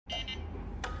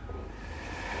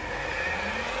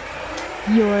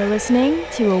You're listening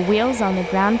to a Wheels on the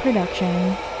Ground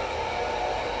production.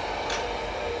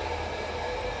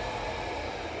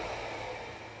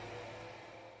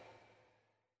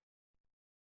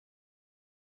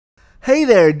 Hey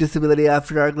there, Disability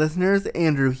After Dark listeners,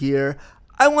 Andrew here.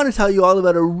 I want to tell you all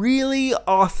about a really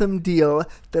awesome deal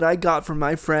that I got from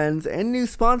my friends and new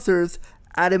sponsors,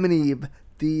 Adam and Eve,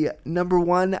 the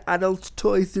 #1 adult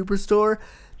toy superstore.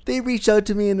 They reached out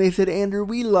to me and they said, Andrew,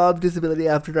 we love Disability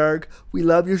After Dark. We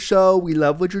love your show. We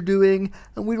love what you're doing.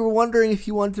 And we were wondering if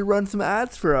you wanted to run some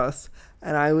ads for us.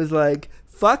 And I was like,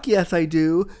 fuck yes, I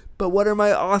do. But what are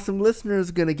my awesome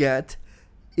listeners going to get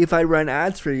if I run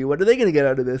ads for you? What are they going to get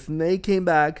out of this? And they came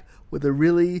back with a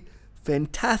really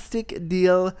fantastic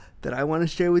deal that I want to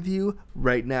share with you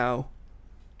right now.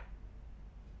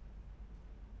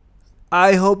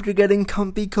 I hope you're getting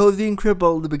comfy, cozy, and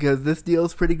crippled because this deal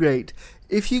is pretty great.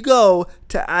 If you go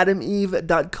to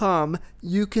adameve.com,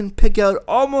 you can pick out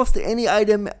almost any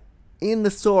item in the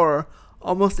store,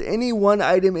 almost any one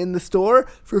item in the store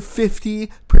for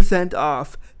 50%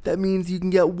 off. That means you can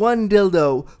get one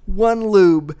dildo, one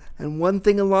lube, and one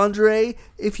thing of lingerie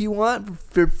if you want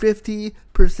for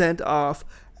 50% off.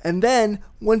 And then,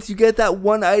 once you get that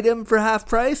one item for half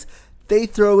price, they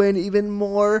throw in even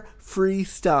more free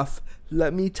stuff.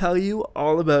 Let me tell you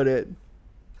all about it.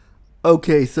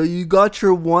 Okay, so you got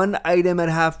your one item at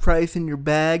half price in your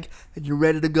bag and you're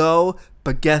ready to go,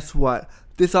 but guess what?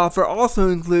 This offer also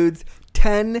includes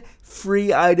 10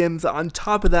 free items on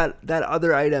top of that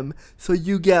other item. So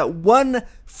you get one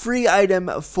free item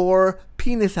for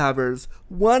penis havers,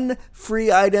 one free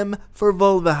item for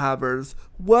vulva havers,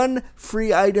 one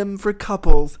free item for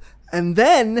couples, and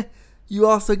then you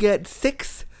also get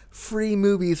 6 free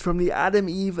movies from the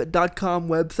adameve.com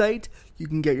website. You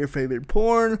can get your favorite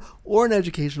porn or an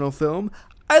educational film.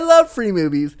 I love free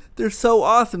movies. They're so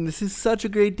awesome. This is such a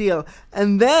great deal.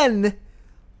 And then,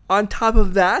 on top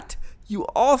of that, you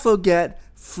also get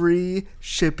free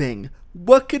shipping.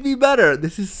 What could be better?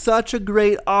 This is such a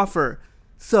great offer.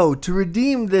 So, to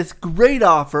redeem this great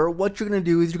offer, what you're going to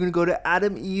do is you're going to go to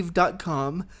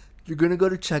adameve.com. You're going to go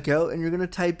to checkout and you're going to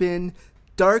type in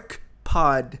Dark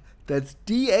Pod. That's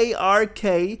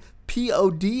DARKPOD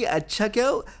at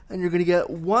checkout, and you're going to get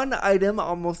one item,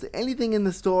 almost anything in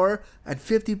the store, at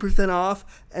 50% off,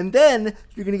 and then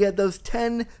you're going to get those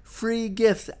 10 free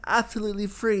gifts absolutely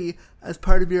free as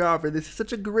part of your offer. This is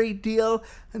such a great deal,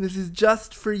 and this is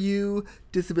just for you,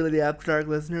 Disability After Dark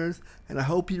listeners, and I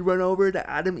hope you run over to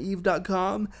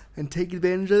adameve.com and take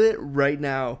advantage of it right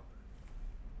now.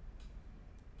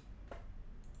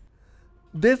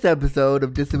 This episode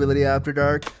of Disability After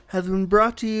Dark has been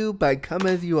brought to you by Come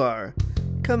As You Are.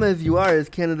 Come As You Are is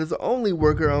Canada's only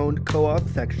worker-owned co-op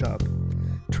sex shop.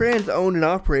 Trans-owned and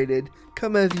operated,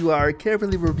 Come As You Are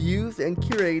carefully reviews and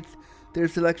curates their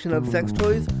selection of sex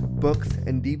toys, books,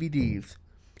 and DVDs.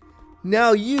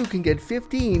 Now you can get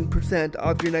 15%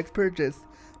 off your next purchase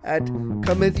at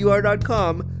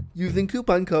comeasyouare.com using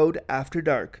coupon code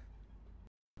AFTERDARK.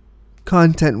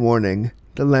 Content warning.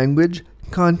 The language,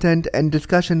 content, and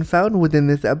discussion found within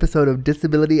this episode of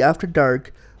Disability After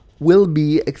Dark will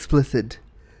be explicit.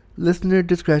 Listener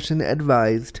discretion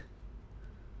advised.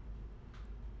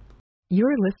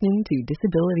 You're listening to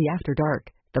Disability After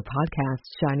Dark, the podcast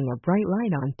shining a bright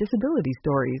light on disability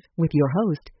stories with your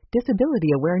host,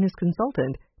 Disability Awareness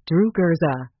Consultant, Drew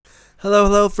Gurza.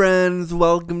 Hello, friends.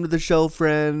 Welcome to the show,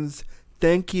 friends.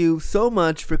 Thank you so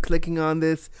much for clicking on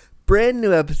this brand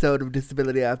new episode of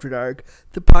Disability After Dark,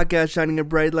 the podcast shining a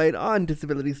bright light on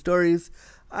disability stories.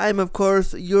 I'm, of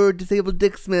course, your disabled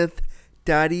Dick Smith,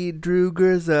 Daddy Drew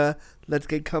Gurza. Let's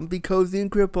get comfy, cozy, and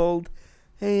crippled,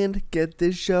 and get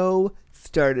this show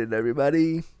started,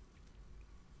 everybody.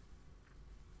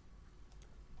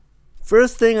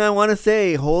 First thing I want to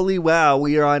say, holy wow,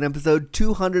 we are on episode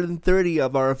 230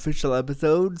 of our official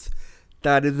episodes.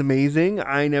 That is amazing.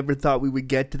 I never thought we would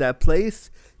get to that place.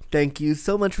 Thank you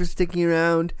so much for sticking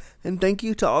around, and thank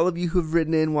you to all of you who have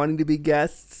written in wanting to be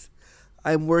guests.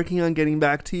 I'm working on getting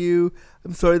back to you.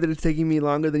 I'm sorry that it's taking me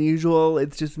longer than usual.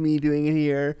 It's just me doing it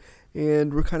here,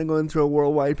 and we're kind of going through a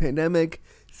worldwide pandemic.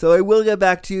 So I will get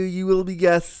back to you. You will be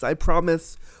guests, I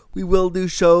promise. We will do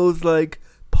shows like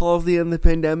Palsy and the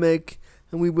Pandemic,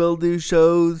 and we will do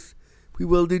shows. We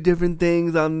will do different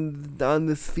things on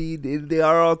this feed. They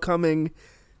are all coming.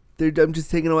 I'm just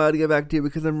taking a while to get back to you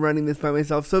because I'm running this by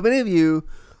myself. So if any of you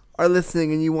are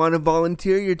listening and you want to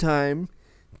volunteer your time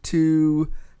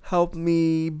to help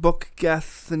me book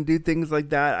guests and do things like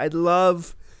that, I'd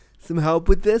love some help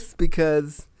with this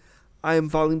because I am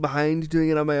falling behind doing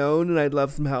it on my own, and I'd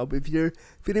love some help. If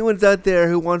anyone's out there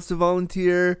who wants to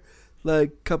volunteer,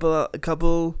 like a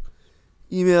couple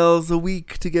emails a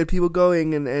week to get people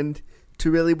going and to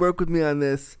really work with me on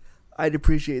this, I'd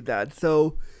appreciate that.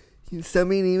 So you can send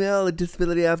me an email at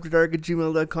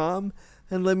disabilityafterdark@gmail.com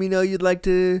and let me know you'd like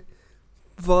to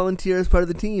volunteer as part of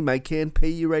the team. I can't pay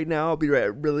you right now. I'll be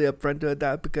really upfront about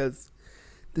that because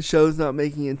the show's not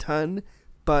making a ton,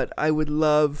 but I would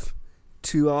love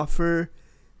to offer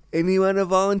anyone a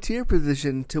volunteer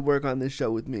position to work on this show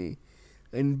with me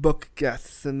and book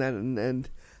guests and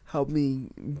help me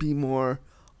be more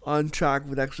on track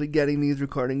with actually getting these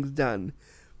recordings done.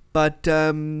 But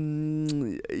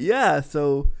yeah,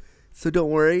 so don't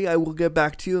worry, I will get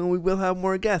back to you and we will have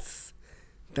more guests.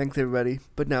 Thanks everybody.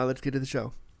 But now let's get to the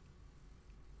show.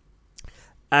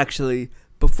 Actually,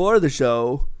 before the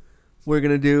show, we're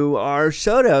going to do our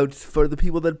shout outs for the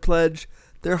people that pledge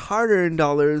their hard-earned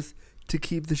dollars to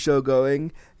keep the show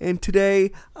going. And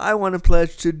today, I want to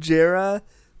pledge to Jera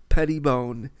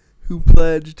Pettibone, who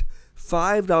pledged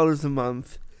 $5 a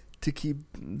month to keep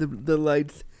the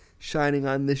lights shining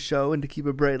on this show and to keep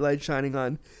a bright light shining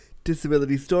on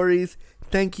Disability Stories.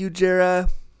 Thank you, Jera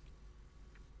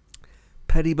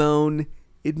Pettibone.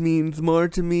 It means more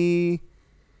to me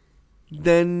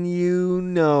than you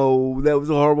know. That was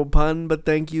a horrible pun, but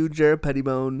thank you, Jera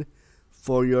Pettibone,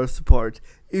 for your support.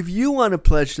 If you want to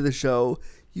pledge to the show,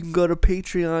 you can go to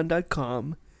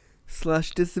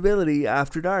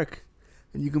patreon.com/disabilityafterdark.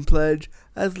 And you can pledge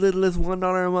as little as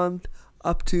 $1 a month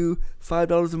up to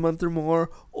 $5 a month or more.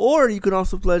 Or you can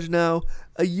also pledge now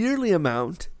a yearly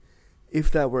amount if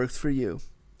that works for you.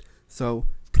 So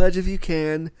pledge if you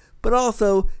can, but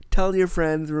also tell your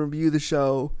friends and review the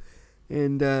show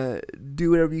and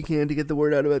do whatever you can to get the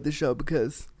word out about the show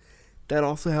because that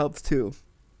also helps too.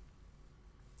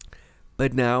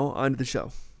 But now, on to the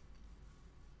show.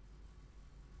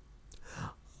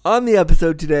 On the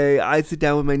episode today, I sit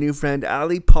down with my new friend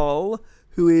Ali Paul,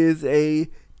 who is a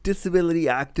disability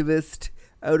activist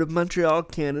out of Montreal,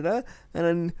 Canada,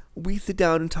 and we sit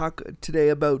down and talk today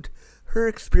about her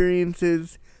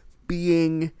experiences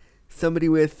being somebody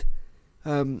with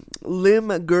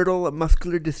limb-girdle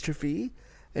muscular dystrophy,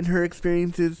 and her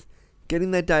experiences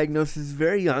getting that diagnosis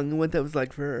very young and what that was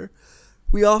like for her.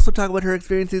 We also talk about her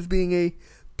experiences being a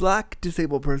Black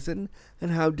disabled person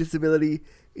and how disability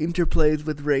interplays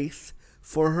with race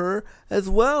for her, as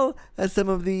well as some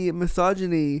of the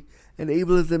misogyny and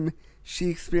ableism she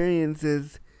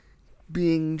experiences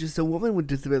being just a woman with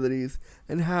disabilities,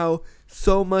 and how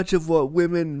so much of what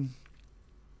women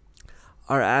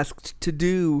are asked to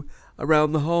do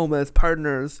around the home as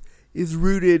partners is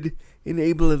rooted in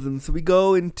ableism. So we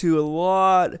go into a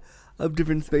lot of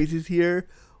different spaces here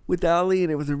with Ali,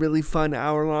 and it was a really fun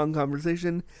hour-long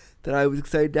conversation that I was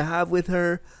excited to have with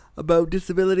her about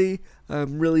disability.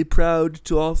 I'm really proud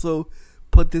to also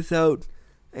put this out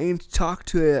and talk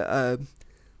to a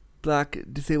Black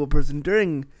disabled person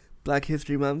during Black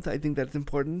History Month. I think that's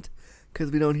important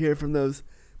because we don't hear from those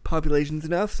populations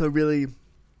enough. So really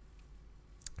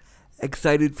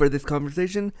excited for this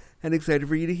conversation and excited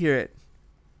for you to hear it.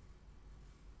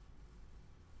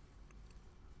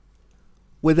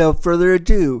 Without further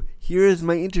ado, here is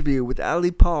my interview with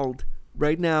Ali Paul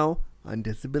right now on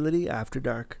Disability After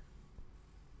Dark.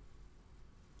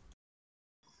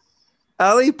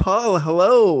 Ali Paul,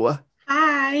 hello.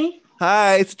 Hi.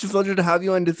 Hi, it's such a pleasure to have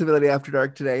you on Disability After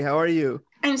Dark today. How are you?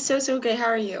 I'm so good. How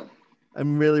are you?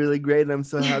 I'm really great, and I'm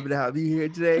so happy to have you here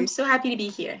today. I'm so happy to be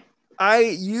here.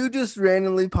 You just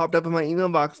randomly popped up in my email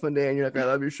box one day, and you're like, I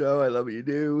love your show. I love what you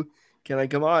do. Can I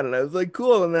come on? And I was like,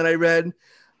 cool. And then I read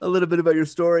a little bit about your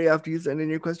story after you sent in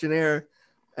your questionnaire.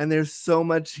 And there's so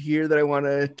much here that I want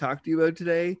to talk to you about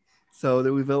today. So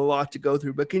that we've a lot to go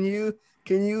through. But can you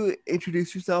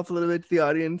introduce yourself a little bit to the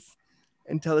audience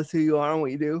and tell us who you are and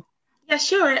what you do? Yeah,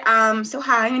 sure. So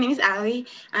hi, my name is Ali.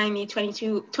 I'm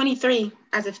 23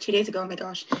 as of 2 days ago. Oh my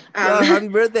gosh. Happy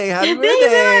birthday. Happy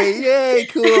birthday. Yay,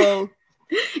 cool.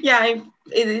 Yeah,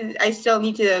 I still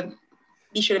need to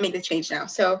be sure to make the change now.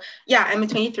 So yeah, I'm a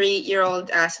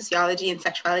 23-year-old sociology and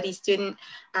sexuality student.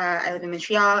 I live in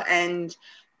Montreal, and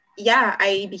yeah,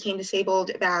 I became disabled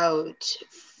about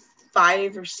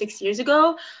 5 or 6 years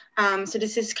ago. So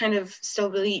this is kind of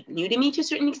still really new to me to a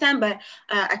certain extent, but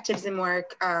activism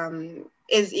work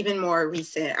is even more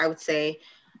recent, I would say,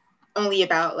 only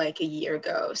about like a year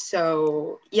ago.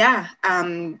 So yeah,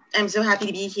 I'm so happy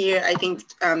to be here. I think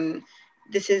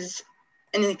this is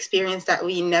an experience that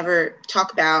we never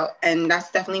talk about, and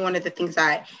that's definitely one of the things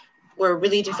that were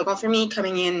really difficult for me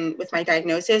coming in with my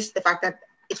diagnosis, the fact that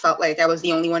it felt like I was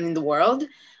the only one in the world,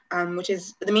 which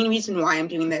is the main reason why I'm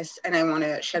doing this, and I want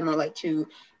to shed more light to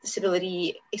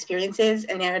disability experiences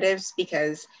and narratives,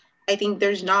 because I think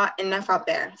there's not enough out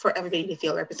there for everybody to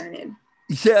feel represented.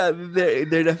 Yeah,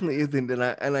 there definitely isn't,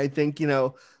 and I think,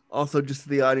 also just so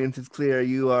the audience is clear,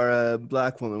 you are a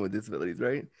Black woman with disabilities,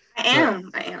 right?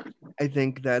 So I am. I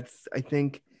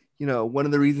think, one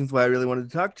of the reasons why I really wanted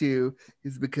to talk to you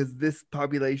is because this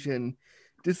population,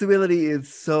 disability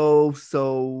is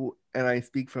so, and I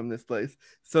speak from this place,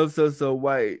 so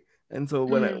white. And so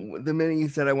Mm. the minute you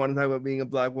said I want to talk about being a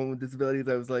Black woman with disabilities,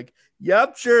 I was like,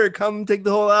 yep, sure, come take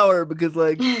the whole hour, because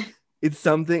like it's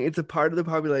a part of the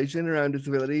population around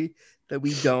disability that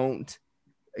we don't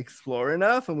explore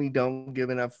enough and we don't give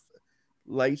enough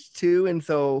light to. And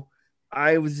so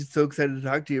I was just so excited to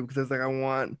talk to you because I was like, I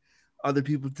want other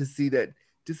people to see that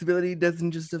disability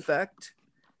doesn't just affect,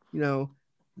 you know,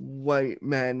 white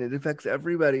men. It affects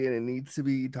everybody and it needs to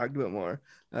be talked about more.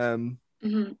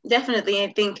 Definitely.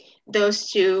 I think those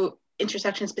two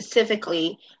intersections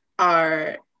specifically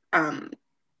are um,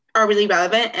 are really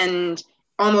relevant and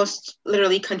almost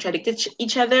literally contradict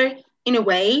each other in a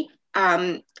way.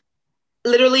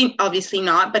 Literally, obviously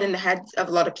not, but in the heads of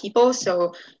a lot of people.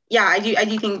 So yeah, I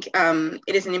do think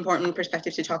it is an important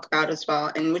perspective to talk about as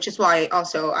well, and which is why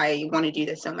also I want to do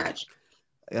this so much.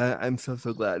 I'm so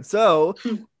glad. So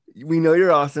we know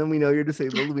you're awesome. We know you're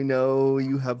disabled. We know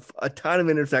you have a ton of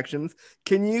intersections.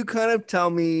 Can you kind of tell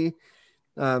me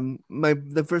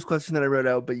the first question that I wrote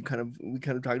out, but we kind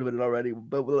of talked about it already.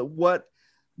 But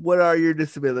what are your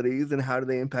disabilities and how do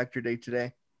they impact your day to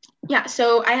day? Yeah,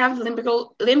 so I have limb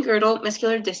girdle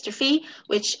muscular dystrophy,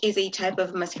 which is a type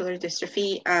of muscular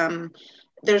dystrophy.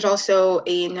 There's also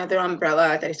another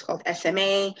umbrella that is called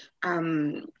SMA,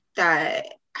 that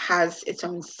has its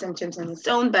own symptoms on its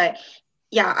own. But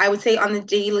yeah, I would say on the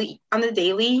daily,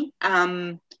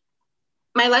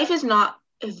 my life is not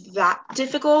that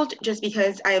difficult just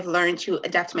because I have learned to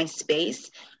adapt my space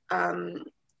um,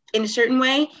 in a certain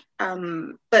way.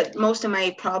 But most of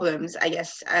my problems, I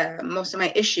guess, most of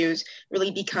my issues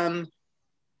really become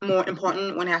more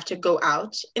important when I have to go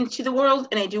out into the world.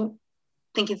 And I do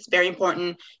think it's very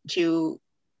important to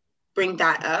bring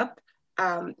that up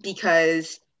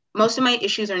because most of my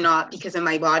issues are not because of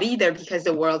my body, they're because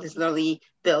the world is literally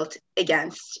built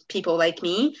against people like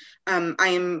me. I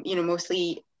am,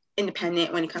 mostly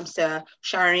independent when it comes to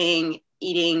showering,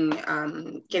 eating,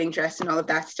 getting dressed, and all of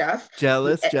that stuff.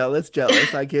 Jealous.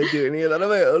 I can't do any of that on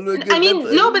my own. I Because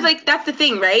mean, no, but like that's the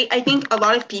thing, right? I think a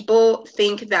lot of people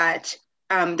think that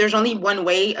there's only one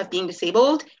way of being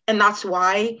disabled, and that's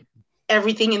why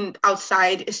everything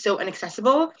outside is so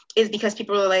inaccessible. Is because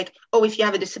people are like, oh, if you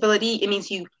have a disability, it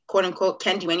means you quote unquote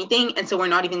can't do anything, and so we're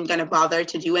not even gonna bother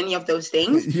to do any of those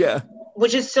things, yeah,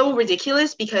 which is so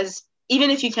ridiculous because even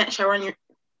if you can't shower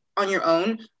on your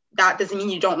own, that doesn't mean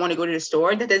you don't want to go to the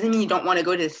store. That doesn't mean you don't want to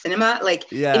go to the cinema. Like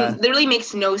yeah, it literally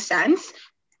makes no sense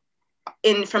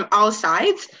in from all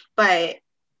sides, but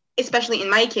especially in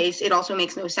my case, it also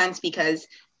makes no sense because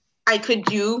I could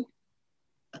do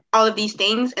all of these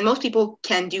things, and most people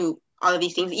can do all of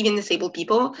these things, even disabled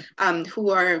people who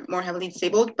are more heavily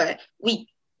disabled, but we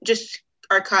just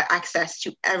are cut access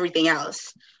to everything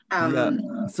else. yeah.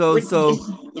 Um, So which so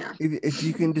is, yeah. if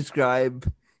you can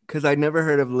describe, because I'd never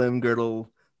heard of limb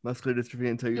girdle muscular dystrophy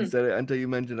until you Hmm. said it, until you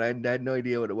mentioned it. I had no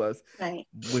idea what it was, Right.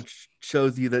 which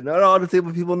shows you that not all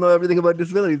disabled people know everything about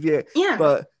disabilities. Yeah, Yeah.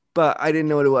 but I didn't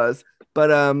know what it was. But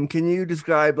can you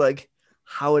describe like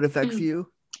how it affects Mhm.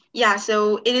 you? Yeah,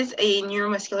 so it is a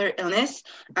neuromuscular illness.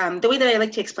 The way that I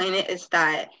like to explain it is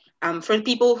that for the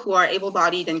people who are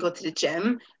able-bodied and go to the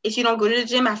gym, if you don't go to the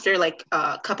gym after like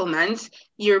a couple months,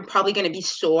 you're probably going to be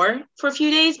sore for a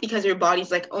few days because your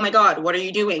body's like, oh my God, what are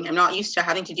you doing? I'm not used to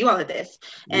having to do all of this.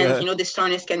 And, Yeah, this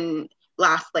soreness can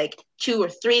last like 2 or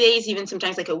 3 days, even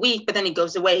sometimes like a week, but then it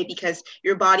goes away because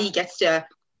your body gets to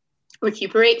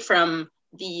recuperate from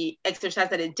the exercise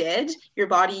that it did. Your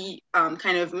body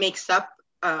kind of makes up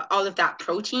all of that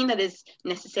protein that is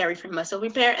necessary for muscle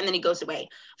repair, and then it goes away.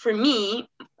 For me,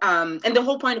 and the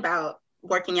whole point about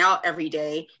working out every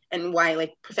day and why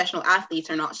like professional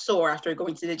athletes are not sore after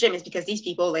going to the gym is because these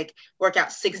people like work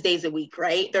out 6 days a week,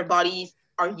 right? Their bodies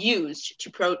are used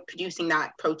to producing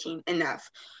that protein enough.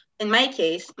 In my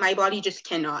case, my body just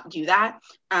cannot do that.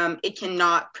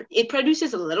 It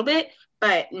produces a little bit,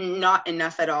 but not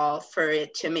enough at all for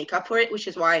it to make up for it, which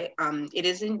is why it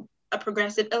isn't a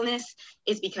progressive illness,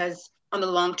 is because on the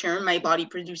long term, my body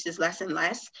produces less and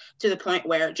less to the point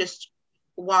where just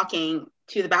walking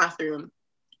to the bathroom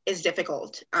is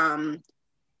difficult and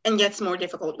gets more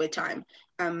difficult with time.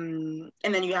 And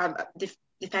then you have,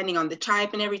 depending on the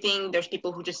type and everything, there's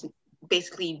people who just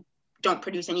basically don't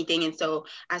produce anything. And so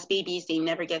as babies, they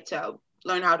never get to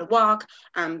learn how to walk.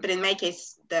 But in my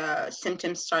case, the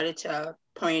symptoms started to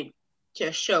point to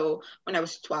a show when I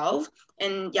was 12,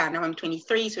 and yeah, now I'm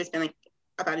 23, so it's been like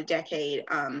about a decade.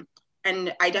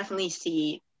 And I definitely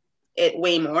see it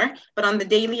way more. But on the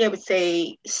daily, I would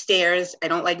say stairs. I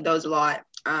don't like those a lot.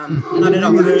 Not at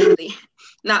all, actually.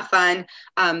 Not fun.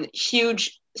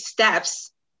 Huge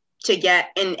steps to get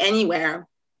in anywhere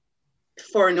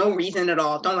for no reason at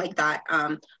all. Don't like that.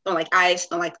 Don't like ice.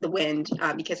 Don't like the wind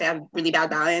because I have really bad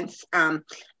balance. And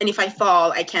if I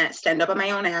fall, I can't stand up on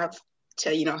my own. I have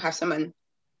to, have someone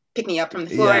pick me up from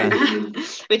the floor,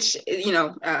 which,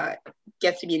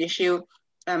 gets to be an issue.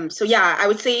 So yeah, I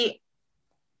would say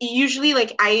usually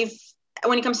like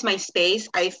when it comes to my space,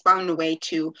 I've found a way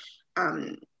to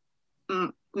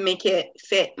make it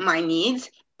fit my needs,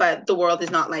 but the world is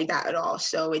not like that at all.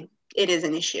 So it is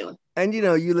an issue. And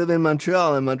you live in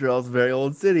Montreal, and Montreal's a very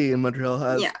old city, and Montreal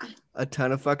has a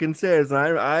ton of fucking stairs.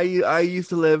 And I used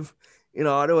to live in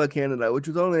Ottawa, Canada, which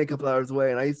was only a couple hours away,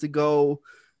 and I used to go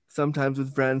sometimes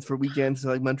with friends for weekends to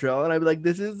like Montreal, and I'd be like,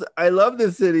 I love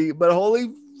this city, but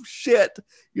holy shit,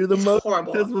 you're the most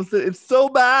accessible city. It's so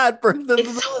bad for accessibility.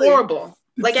 It's horrible.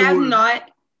 Like, I have not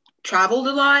traveled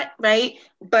a lot, right?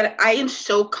 But I am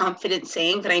so confident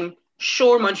saying that I'm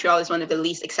sure Montreal is one of the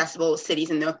least accessible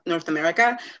cities in North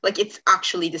America. Like, it's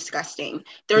actually disgusting.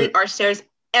 There are stairs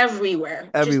everywhere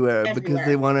because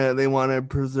they want to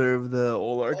preserve the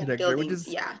old architecture,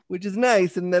 which is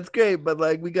nice, and that's great, but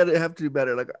like we have to do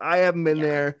better. Like, I haven't been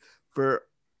there for,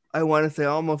 I want to say,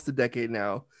 almost a decade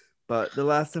now, but the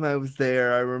last time I was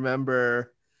there, I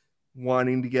remember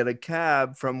wanting to get a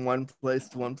cab from one place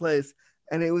to one place,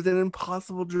 and it was an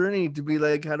impossible journey to be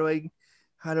like, how do I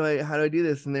do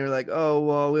this? And they were like, oh,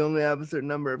 well, we only have a certain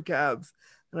number of cabs.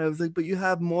 And I was like, but you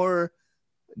have more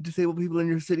disabled people in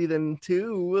your city than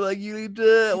two. Like, you need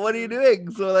to, what are you doing?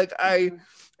 So like I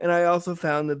also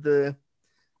found that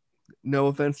no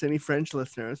offense to any French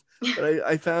listeners, but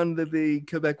I found that the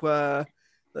Quebecois,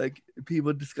 like,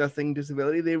 people discussing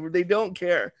disability, they don't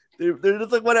care. They're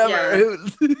just like, whatever.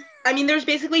 Yeah. I mean, there's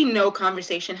basically no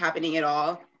conversation happening at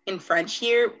all in French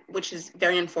here, which is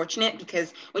very unfortunate,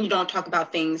 because when you don't talk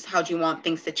about things, how do you want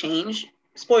things to change?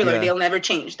 Spoiler, they'll never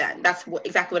change then. That's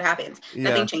exactly what happens.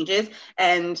 Nothing changes.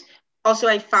 And also,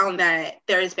 I found that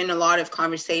there has been a lot of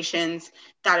conversations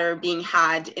that are being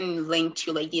had in link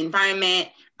to like the environment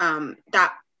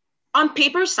that on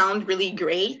paper sound really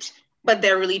great, but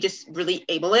they're really just really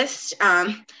ableist,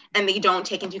 and they don't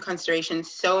take into consideration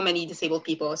so many disabled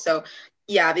people. So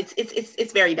yeah,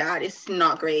 it's very bad. It's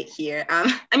not great here.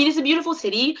 I mean, it's a beautiful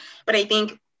city, but I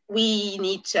think we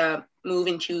need to move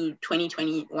into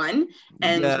 2021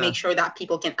 and make sure that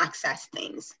people can access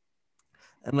things.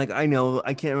 And like, I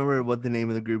can't remember what the name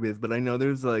of the group is, but I know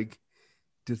there's like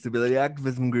disability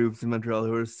activism groups in Montreal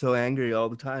who are so angry all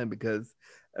the time because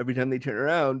every time they turn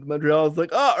around, Montreal is like,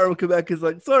 oh, or Quebec is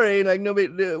like, sorry, like,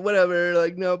 nobody, whatever,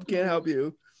 like, nope, can't help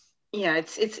you. Yeah,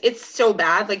 it's so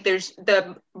bad. Like, there's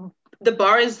the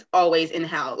bar is always in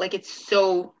hell. Like, it's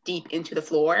so deep into the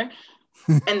floor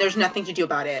and there's nothing to do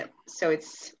about it. So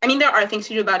there are things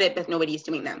to do about it, but nobody's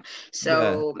doing them.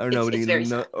 So or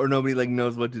nobody like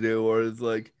knows what to do, or is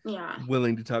like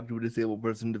willing to talk to a disabled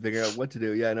person to figure out what to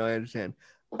do. Yeah, no, I understand.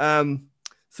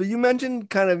 So you mentioned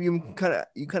you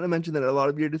mentioned that a lot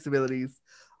of your disabilities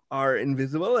are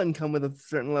invisible and come with a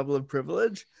certain level of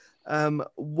privilege.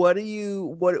 What do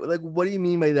you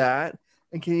mean by that?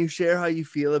 And can you share how you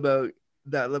feel about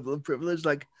that level of privilege?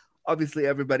 Like, obviously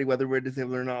everybody, whether we're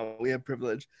disabled or not, we have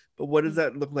privilege, but what does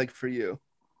that look like for you?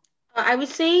 I would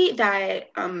say that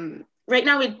right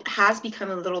now it has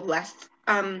become a little less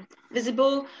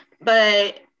visible,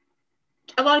 but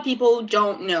a lot of people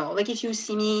don't know. Like, if you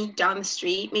see me down the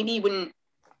street, maybe you wouldn't,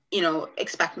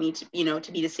 expect me to,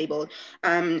 to be disabled.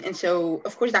 And so,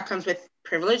 of course, that comes with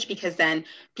privilege, because then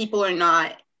people are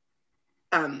not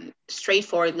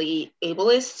straightforwardly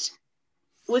ableist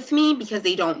with me because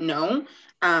they don't know,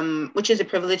 which is a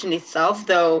privilege in itself,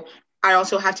 though I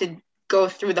also have to go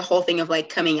through the whole thing of like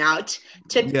coming out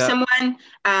to someone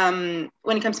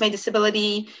when it comes to my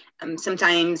disability.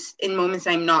 Sometimes in moments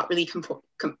I'm not really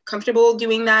comfortable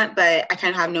doing that, but I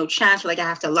kind of have no chance, or like I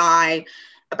have to lie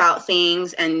about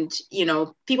things, and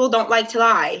people don't like to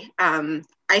lie.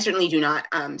 I certainly do not.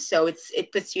 So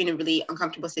it puts you in a really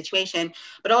uncomfortable situation.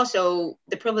 But also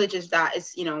the privilege is that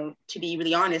is, to be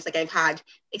really honest, like, I've had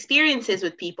experiences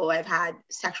with people, I've had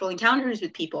sexual encounters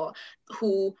with people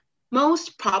who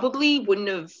most probably wouldn't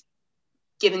have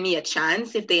given me a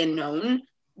chance if they had known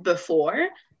before.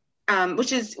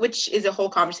 Which is a whole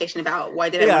conversation about why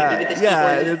did I want to be with this people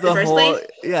in the first place.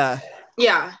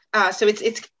 So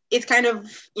it's kind of,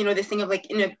 this thing of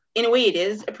like, in a way it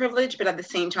is a privilege, but at the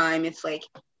same time, it's like,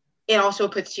 it also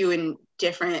puts you in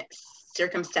different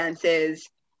circumstances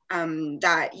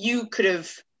that you could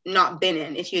have not been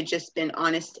in if you had just been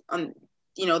honest on,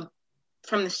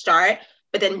 from the start.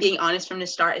 But then being honest from the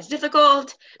start is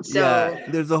difficult. So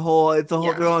there's there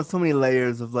are so many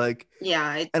layers of like,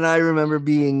 and I remember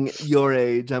being your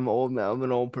age. I'm old now. I'm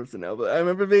an old person now, but I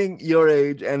remember being your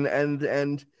age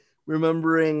and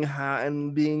remembering how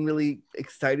and being really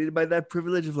excited by that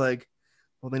privilege of like,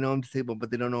 well, they know I'm disabled,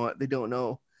 but they don't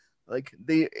know. Like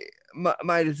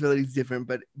my disability is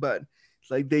different, but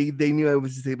like they knew I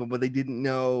was disabled, but they didn't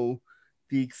know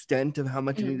the extent of how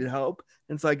much I needed help.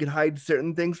 And so I could hide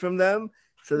certain things from them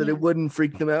so that it wouldn't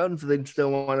freak them out and so they'd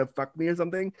still want to fuck me or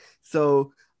something.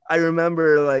 So I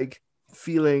remember like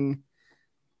feeling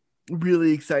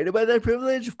really excited by that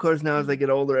privilege. Of course, now as I get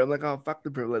older, I'm like, oh, fuck the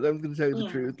privilege. I'm going to tell you the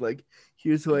truth. Like,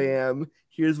 here's who I am.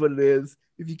 Here's what it is.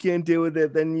 If you can't deal with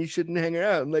it, then you shouldn't hang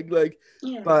around.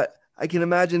 But I can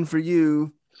imagine for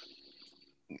you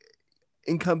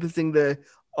encompassing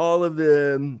all of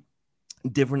the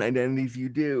different identities you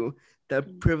do,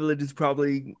 that privilege has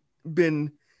probably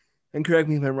been, and correct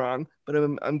me if I'm wrong, but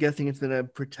I'm guessing it's been a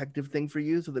protective thing for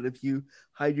you so that if you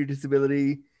hide your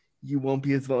disability, you won't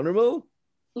be as vulnerable.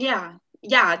 Yeah,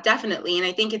 definitely. And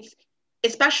I think it's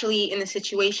especially in a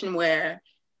situation where,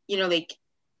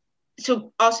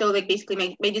 so also like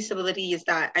basically my disability is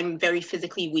that I'm very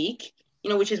physically weak,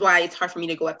 which is why it's hard for me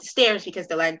to go up the stairs because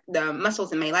the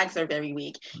muscles in my legs are very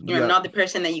weak. I'm not the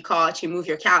person that you call to move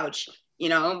your couch,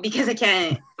 because I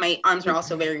can't, my arms are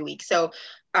also very weak. So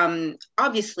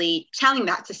obviously telling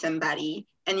that to somebody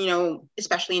and,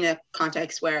 especially in a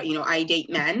context where, I date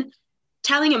men,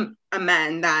 telling a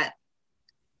man that,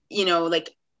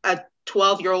 like a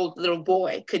 12-year-old little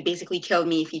boy could basically kill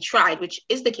me if he tried, which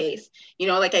is the case.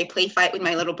 Like I play fight with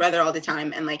my little brother all the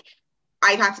time. And like,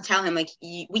 I've had to tell him like,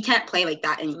 we can't play like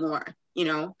that anymore,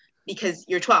 because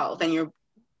you're 12 and you're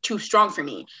too strong for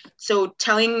me. So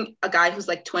telling a guy who's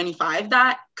like 25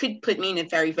 that could put me in a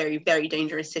very, very, very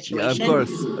dangerous situation. Yeah,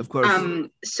 of course.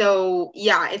 So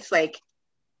yeah, it's like,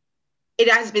 it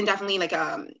has been definitely like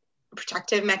a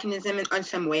protective mechanism in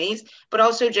some ways, but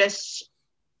also just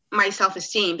my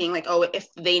self-esteem being like, oh,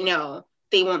 if they know,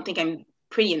 they won't think I'm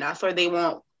pretty enough, or they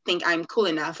won't think I'm cool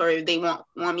enough, or they won't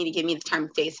want me to give me the time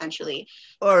of day, essentially.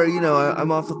 Or,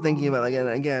 I'm also thinking about, like,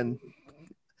 again,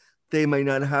 they might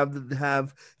not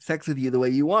have sex with you the way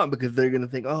you want because they're going to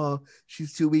think, oh,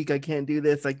 she's too weak. I can't do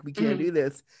this. Like, we can't do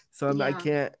this. So I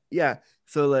can't. Yeah.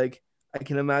 So, like, I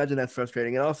can imagine that's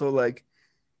frustrating. And also, like,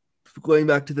 going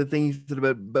back to the thing you said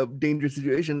about dangerous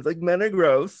situations, like, men are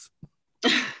gross.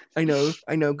 I know,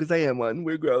 because I am one.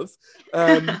 We're gross.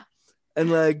 And,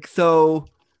 like, so,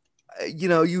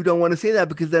 you don't want to say that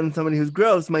because then somebody who's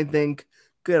gross might think,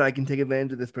 good, I can take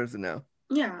advantage of this person now.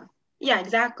 Yeah,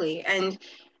 exactly. And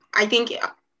I think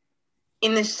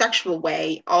in the sexual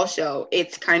way also,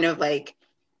 it's kind of like,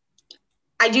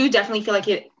 I do definitely feel like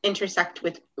it intersects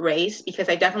with race, because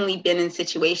I've definitely been in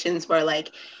situations where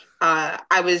like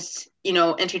I was,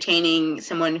 entertaining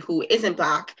someone who isn't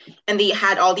Black, and they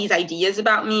had all these ideas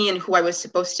about me and who I was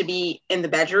supposed to be in the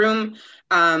bedroom.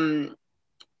 And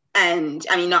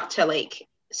I mean, not to like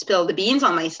spill the beans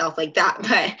on myself like that,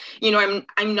 but,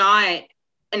 I'm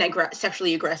not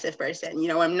sexually aggressive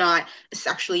person. I'm not a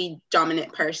sexually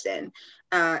dominant person.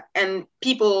 And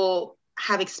people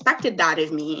have expected that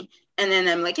of me. And then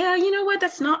I'm like, yeah, you know what?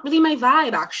 That's not really my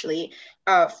vibe, actually,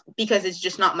 because it's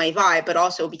just not my vibe, but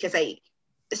also because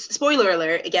spoiler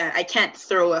alert, again, I can't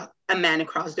throw a man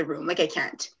across the room. Like, I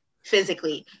can't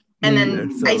physically. And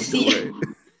then I see,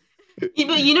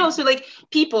 but, so like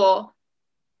people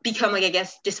become like, I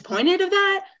guess, disappointed of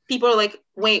that. People are like,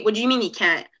 wait, what do you mean you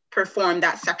can't perform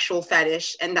that sexual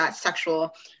fetish and that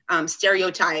sexual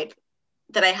stereotype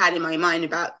that I had in my mind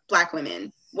about Black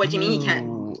women? What do you mean you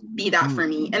can't be that for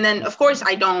me? And then of course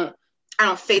I don't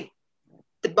fit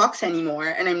the box anymore,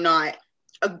 and I'm not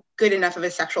a good enough of a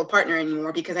sexual partner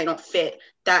anymore because I don't fit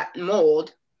that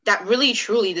mold that really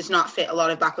truly does not fit a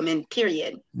lot of Black women,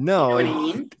 period. No, you know what I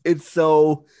mean? It's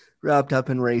so wrapped up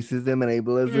in racism and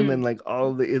ableism and like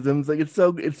all the isms. Like it's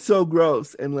so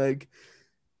gross. And like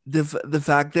the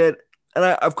fact that, and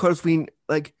of course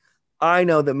I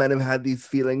know that men have had these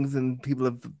feelings and people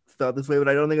have thought this way, but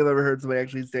I don't think I've ever heard somebody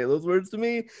actually say those words to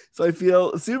me. So I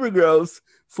feel super gross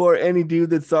for any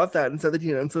dude that thought that and said that,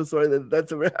 I'm so sorry that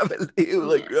that's ever happened to you.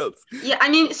 Like, gross. Yeah, I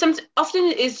mean, often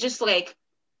it's just like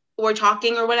we're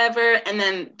talking or whatever, and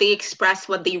then they express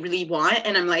what they really want,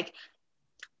 and I'm like,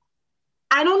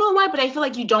 I don't know why, but I feel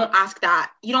like you don't ask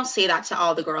that. You don't say that to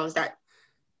all the girls that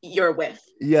you're with.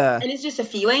 Yeah. And it's just a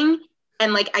feeling.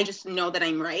 And like, I just know that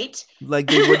I'm right. Like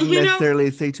they wouldn't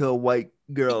necessarily say to a white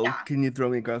girl, Yeah. can you throw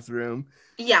me across the room?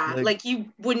 Yeah, Like, like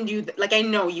you wouldn't do that. Like I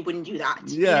know you wouldn't do that.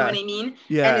 You know what yeah, I mean? And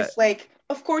yeah, it's like,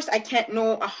 of course, I can't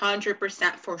know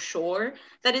 100% for sure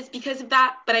that it's because of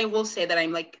that, but I will say that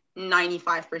I'm like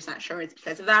 95% sure it's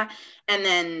because of that. And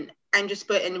then I'm just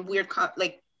put in a weird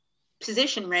like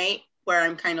position, right, where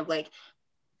I'm kind of like,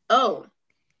 oh,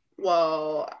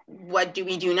 well, what do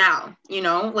we do now? You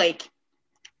know, like,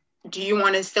 do you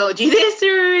want to still do this,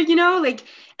 or like,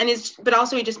 and it's, but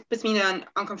also it just puts me in an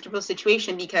uncomfortable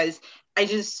situation because I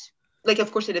just, like,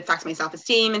 of course it affects my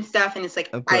self-esteem and stuff, and it's like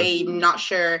of course. I'm not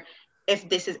sure if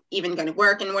this is even going to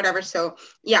work and whatever. So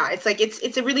yeah, it's like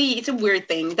it's a weird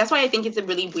thing. That's why I think it's a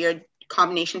really weird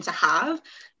combination to have,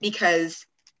 because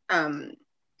um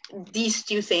these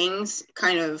two things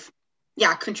kind of,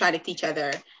 yeah, contradict each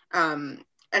other, and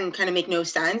kind of make no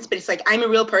sense. But it's like I'm a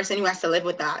real person who has to live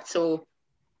with that, so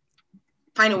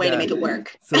find a way to Yeah. make it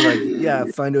work. So like, yeah,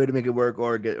 find a way to make it work,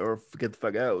 or get the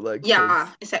fuck out. Like, because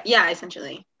Yeah,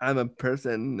 essentially. I'm a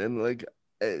person, and like,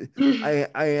 I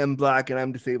am Black and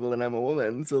I'm disabled and I'm a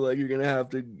woman. So like, you're gonna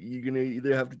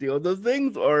either have to deal with those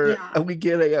things, or Yeah. we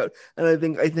can't hang out. And I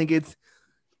think it's,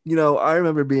 I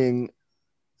remember being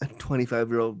a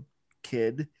 25-year-old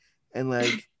kid, and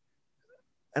like,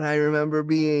 and I remember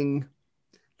being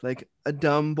like a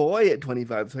dumb boy at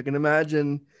 25. So I can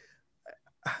imagine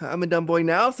I'm a dumb boy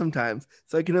now sometimes.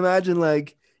 So I can imagine,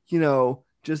 like,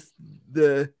 just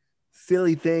the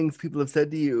silly things people have said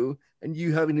to you, and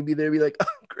you having to be there, be like, oh,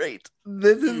 great.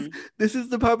 This is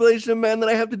the population of men that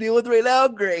I have to deal with right now.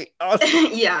 Great.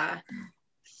 Awesome.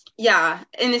 Yeah,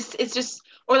 and it's just,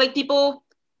 or like people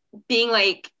being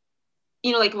like,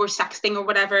 like we're sexting or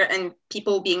whatever, and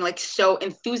people being like so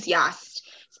enthusiastic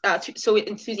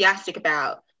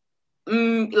about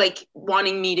like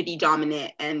wanting me to be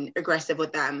dominant and aggressive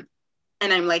with them.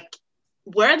 And I'm like,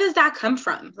 where does that come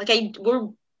from? Like, we're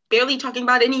barely talking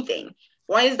about anything.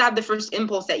 Why is that the first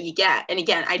impulse that you get? And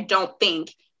again, I don't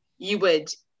think you would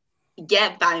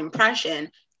get that impression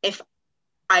if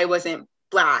I wasn't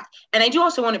Black. And I do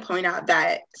also want to point out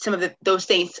that some of those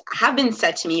things have been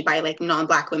said to me by like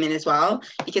non-Black women as well,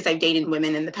 because I've dated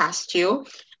women in the past too.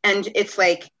 And it's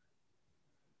like,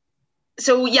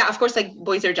 so yeah, of course, like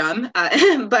boys are dumb.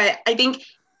 But I think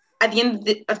at the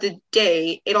end of the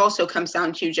day, it also comes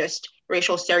down to just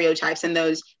racial stereotypes, and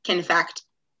those can affect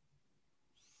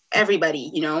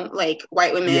everybody, like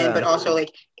white women, but Yeah. also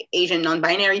like Asian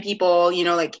non-binary people,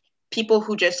 like people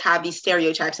who just have these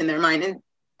stereotypes in their mind. And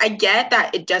I get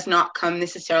that it does not come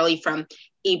necessarily from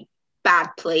a bad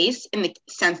place, in the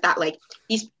sense that like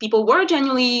these people were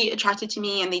genuinely attracted to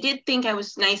me and they did think I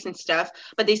was nice and stuff,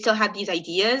 but they still had these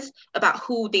ideas about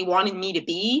who they wanted me to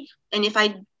be. And if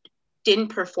I didn't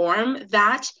perform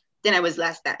that, then I was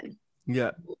less than.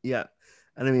 Yeah. Yeah.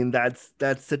 And I mean, that's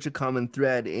such a common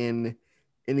thread in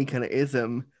any kind of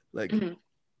ism, like, Mm-hmm.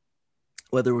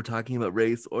 whether we're talking about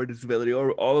race or disability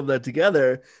or all of that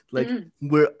together, like, Mm-hmm.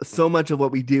 we're so much of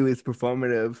what we do is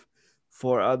performative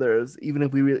for others, even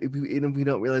if even if we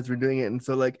don't realize we're doing it. And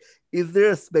so, like, is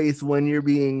there a space when you're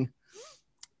being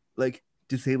like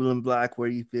disabled and Black where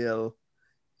you feel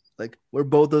like, where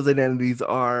both those identities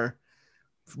are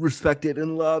respected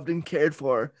and loved and cared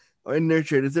for or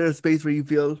nurtured? Is there a space where you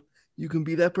feel you can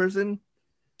be that person?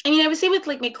 I mean, I would say with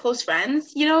like my close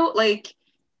friends, like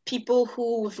people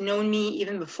who've known me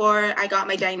even before I got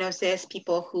my diagnosis,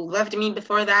 people who loved me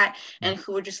before that, and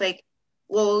who were just like,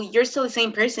 well, you're still the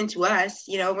same person to us,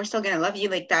 we're still gonna love you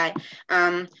like that.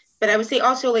 But I would say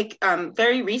also like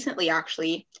very recently,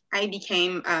 actually, I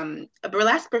became a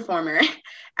burlesque performer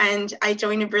and I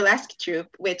joined a burlesque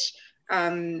troupe, which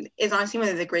is honestly one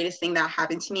of the greatest things that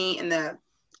happened to me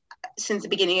since the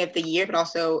beginning of the year, but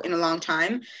also in a long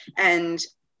time. And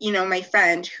my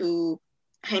friend who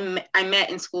I met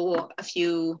in school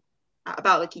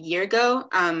about like a year ago,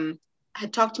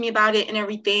 had talked to me about it and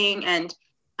everything. And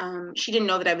she didn't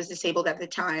know that I was disabled at the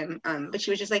time, but she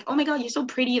was just like, "Oh my God, you're so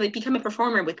pretty! Like, become a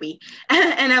performer with me."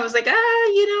 And I was like,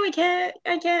 I can't,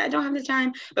 I don't have the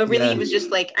time." But really, it Yeah. was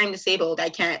just like, I'm disabled, I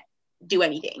can't do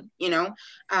anything.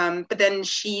 But then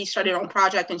she started her own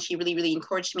project, and she really, really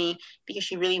encouraged me because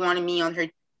she really wanted me on her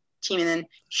team. And then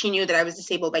she knew that I was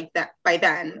disabled by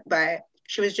then, but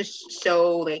she was just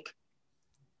so like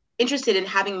interested in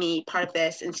having me part of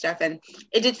this and stuff. And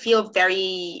it did feel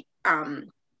very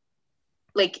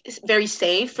like very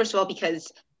safe, first of all,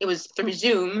 because it was through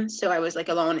Zoom, so I was like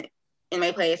alone in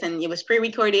my place, and it was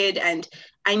pre-recorded, and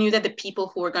I knew that the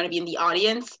people who were going to be in the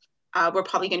audience were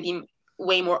probably going to be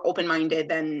way more open-minded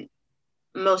than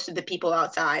most of the people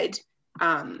outside.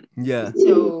 Yeah.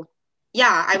 So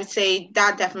yeah, I would say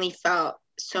that definitely felt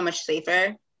so much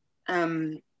safer.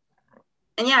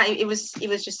 yeah, it was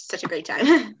just such a great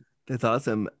time. That's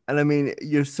awesome. And I mean,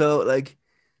 you're so like,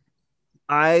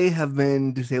 I have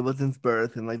been disabled since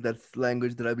birth, and like that's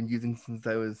language that I've been using since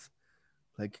I was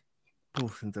like,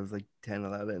 since I was like 10,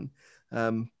 11.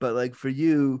 But like for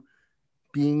you,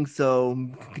 being so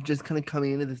just kind of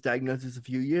coming into this diagnosis a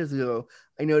few years ago,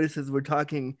 I noticed as we're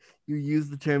talking, you use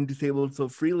the term disabled so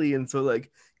freely and so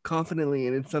like confidently,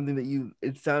 and it's something that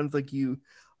it sounds like you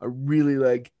are really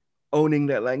like owning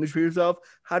that language for yourself.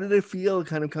 How did it feel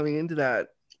kind of coming into that?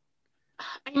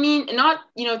 I mean, not,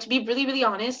 to be really, really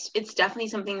honest, it's definitely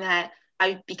something that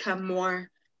I've become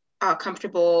more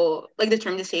comfortable. Like the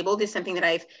term disabled is something that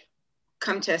I've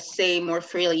come to say more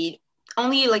freely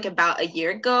only like about a year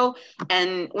ago.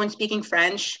 And when speaking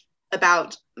French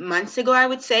about months ago, I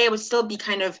would say I would still be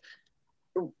kind of,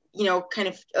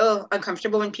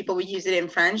 uncomfortable when people would use it in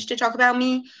French to talk about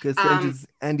me. Because French is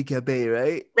handicapé,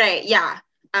 right? Right, yeah.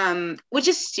 Which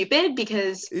is stupid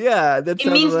because Yeah, that's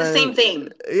it means the same thing.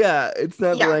 Yeah, it's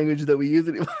not the Yeah. language that we use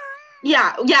anymore.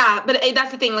 Yeah, but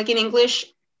that's the thing. Like in English,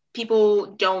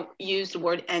 people don't use the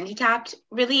word handicapped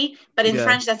really, but in Yeah.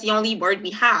 French, that's the only word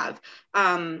we have.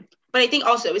 But I think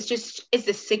also it's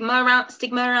the stigma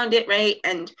around it, right?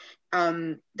 And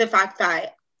the fact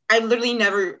that I've literally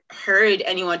never heard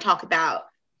anyone talk about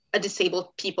a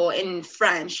disabled people in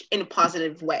French in a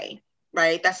positive way,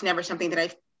 right? That's never something that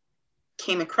I've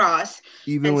came across.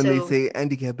 Even And when they so- say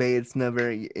handicapé, it's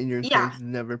never in your Yeah. experience. It's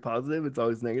never positive. It's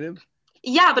always negative.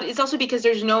 Yeah, but it's also because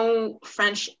there's no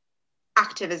French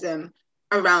activism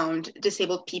around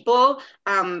disabled people.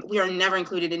 We are never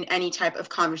included in any type of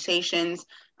conversations.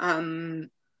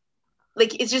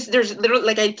 Like it's just there's literally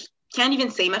like I can't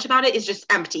even say much about it. It's just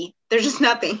empty. There's just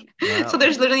nothing. Wow. So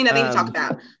there's literally nothing to talk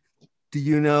about. Do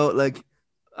you know, like,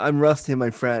 I'm rusty in my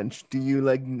French. Do you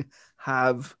like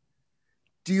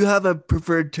do you have a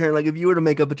preferred term? Like, if you were to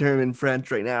make up a term in French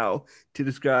right now to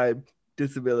describe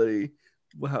disability,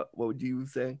 what would you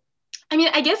say? I mean,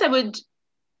 I guess I would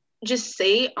just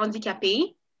say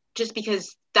handicapé, just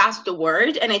because that's the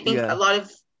word, and I think Yeah. a lot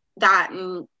of that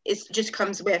just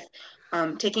comes with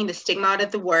taking the stigma out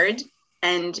of the word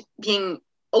and being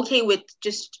okay with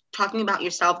just talking about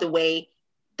yourself the way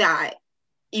that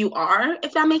you are,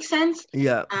 if that makes sense.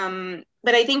 Yeah.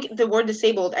 But I think the word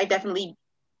disabled, I definitely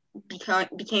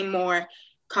became more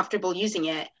comfortable using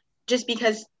it just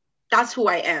because that's who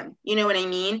I am. You know what I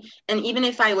mean? And even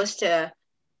if I was to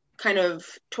kind of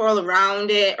twirl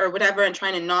around it or whatever and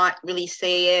trying to not really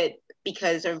say it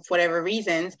because of whatever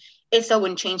reasons, it still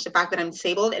wouldn't change the fact that I'm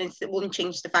disabled, and it wouldn't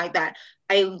change the fact that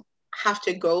I have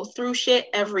to go through shit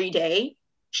every day,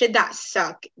 shit that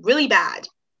suck really bad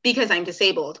because I'm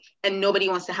disabled and nobody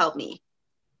wants to help me.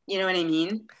 You know what I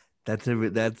mean? That's such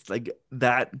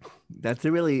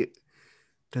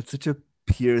a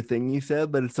pure thing you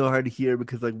said, but it's so hard to hear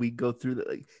because like we go through that.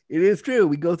 Like, it is true.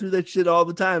 We go through that shit all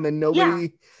the time, and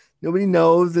nobody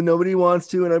knows, and nobody wants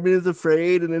to, and everybody's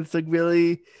afraid, and it's like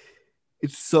really,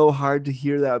 it's so hard to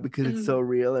hear that because it's so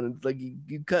real, and it's like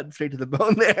you cut straight to the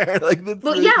bone there. Like that's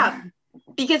well, yeah,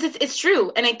 because it's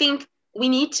true, and I think we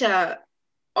need to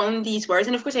own these words.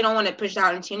 And of course, I don't want to push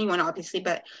that onto anyone, obviously,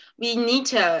 but we need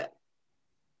to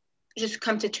just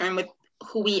come to terms with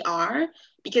who we are,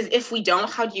 because if we don't,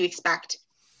 how do you expect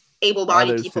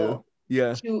able-bodied Others people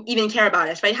to even care about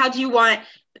us, right? How do you want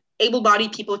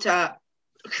able-bodied people to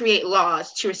create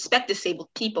laws to respect disabled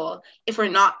people if we're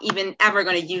not even ever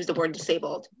going to use the word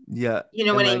disabled? Yeah. You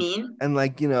know what I mean? And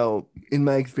like, you know, in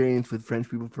my experience with French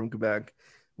people from Quebec,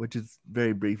 which is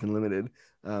very brief and limited,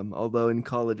 although in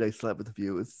college I slept with a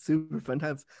few, it was super fun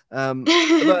times.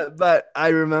 But I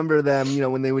remember them, you know,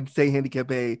 when they would say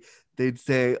handicapé, they'd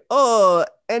say, "Oh,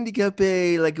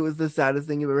 handicapé," like it was the saddest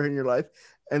thing you've ever heard in your life.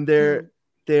 And they're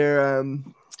I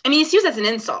mean, it's used as an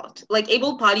insult. Like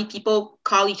able-bodied people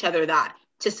call each other that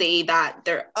to say that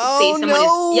to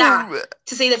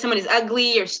say that someone is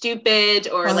ugly or stupid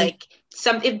or like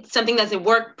if something doesn't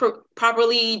work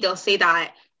properly, they'll say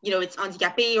that, you know, it's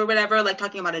handicapé or whatever, like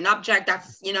talking about an object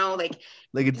that's, you know, like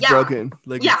it's broken.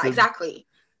 Like exactly.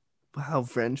 Wow,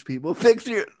 French people fix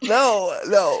your no.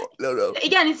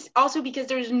 Again, it's also because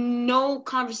there's no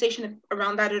conversation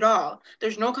around that at all.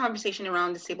 There's no conversation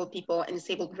around disabled people and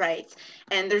disabled rights,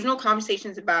 and there's no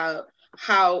conversations about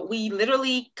how we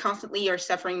literally constantly are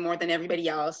suffering more than everybody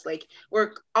else. Like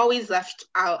we're always left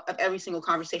out of every single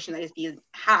conversation that is being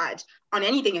had on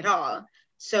anything at all.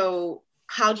 So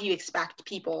how do you expect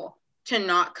people to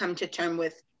not come to term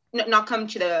with, not come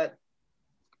to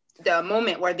the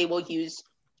moment where they will use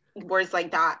words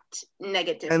like that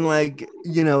negatively? And like,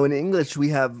 you know, in English we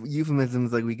have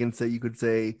euphemisms, like you could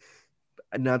say,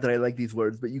 not that I like these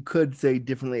words, but you could say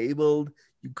differently abled,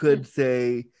 You could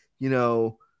say, you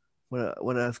know,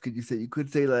 what else could you say? You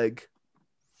could say like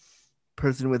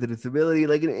person with a disability.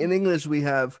 Like in English, we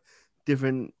have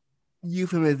different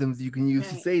euphemisms you can use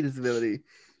to say disability.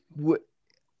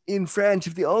 In French,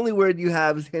 if the only word you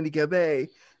have is handicapé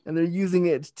and they're using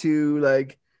it to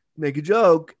like make a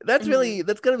joke, that's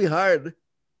gonna be hard.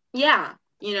 Yeah,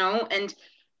 and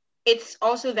it's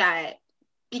also that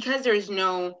because there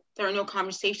are no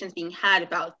conversations being had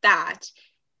about that,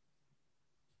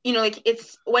 like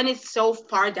it's when it's so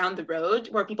far down the road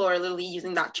where people are literally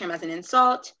using that term as an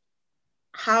insult,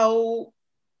 how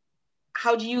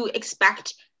do you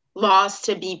expect laws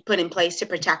to be put in place to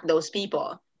protect those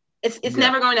people? It's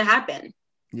never going to happen.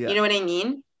 Yeah. You know what I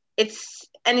mean? It's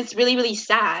really, really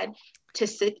sad to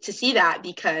see that,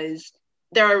 because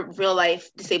there are real life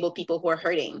disabled people who are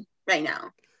hurting right now,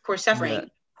 who are suffering,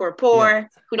 who are poor,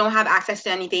 who don't have access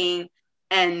to anything.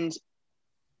 And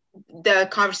the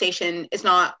conversation is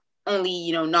not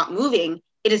only, not moving,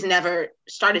 it has never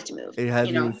started to move. It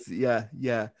has,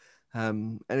 yeah.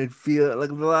 And it feel like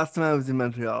the last time I was in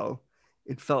Montreal,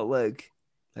 it felt like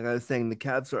I was saying, the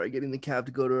cab story, getting the cab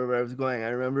to go to wherever I was going. I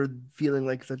remember feeling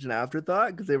like such an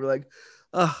afterthought because they were like,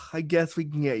 "Oh, I guess we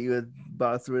can get you a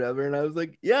bus or whatever." And I was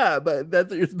like, "Yeah, but that's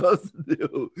what you're supposed to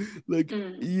do. Like,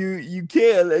 you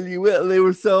can and you will." And they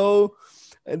were so.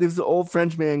 And this old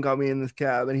French man got me in this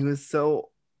cab, and he was so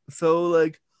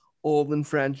like old and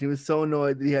French. He was so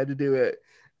annoyed that he had to do it.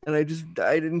 And I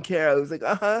didn't care. I was like,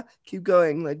 keep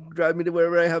going. Like, drive me to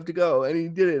wherever I have to go. And he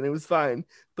did it, and it was fine.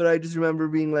 But I just remember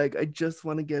being like, I just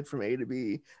want to get from A to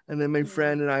B. And then my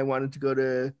friend and I wanted to go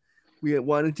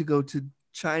to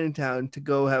Chinatown to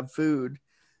go have food.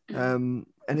 And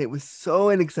it was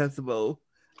so inaccessible.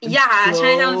 Yeah,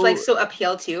 Chinatown's like so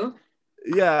uphill too.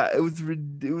 Yeah, it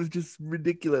was just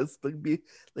ridiculous.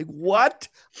 Like what?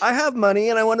 I have money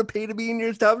and I want to pay to be in your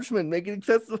establishment. Make it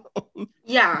accessible.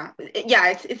 Yeah.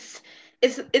 It's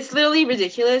literally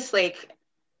ridiculous. Like,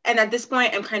 and at this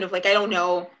point, I'm kind of like, I don't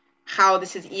know how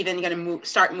this is even gonna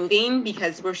start moving,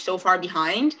 because we're so far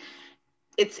behind.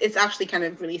 It's actually kind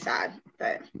of really sad.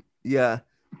 But yeah,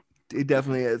 it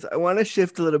definitely is. I want to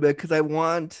shift a little bit because I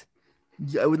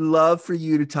would love for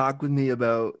you to talk with me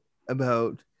about.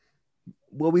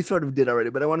 Well, we sort of did already,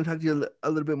 but I want to talk to you a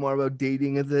little bit more about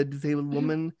dating as a disabled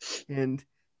woman. And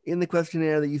in the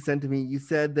questionnaire that you sent to me, you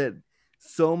said that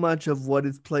so much of what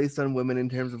is placed on women in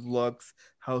terms of looks,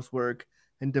 housework,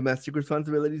 and domestic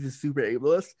responsibilities is super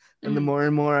ableist. And the more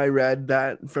and more I read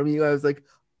that from you, I was like,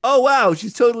 oh, wow,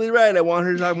 she's totally right. I want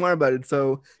her to talk more about it.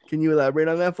 So can you elaborate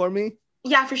on that for me?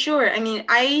 Yeah, for sure. I mean,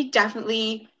 I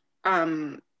definitely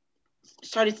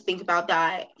started to think about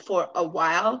that for a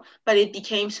while, but it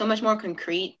became so much more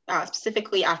concrete,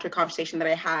 specifically after a conversation that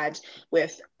I had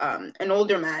with an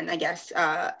older man, I guess,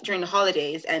 during the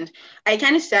holidays. And I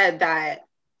kind of said that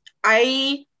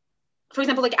for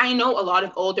example, like I know a lot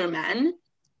of older men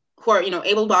who are,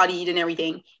 able-bodied and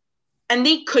everything, and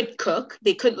they could cook,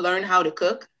 they could learn how to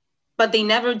cook, but they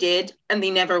never did, and they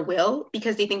never will,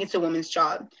 because they think it's a woman's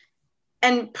job.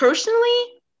 And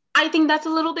personally, I think that's a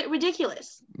little bit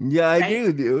ridiculous. Yeah, I agree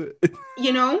with you.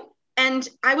 And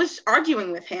I was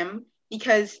arguing with him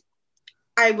because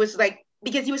he was,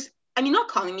 not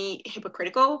calling me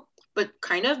hypocritical, but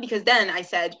kind of, because then I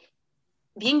said,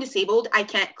 being disabled, I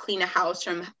can't clean a house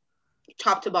from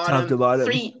top to bottom.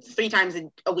 Three times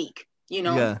a week,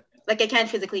 Yeah. Like I can't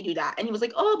physically do that. And he was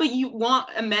like, oh, but you want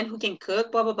a man who can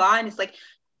cook, blah, blah, blah. And it's like,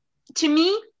 to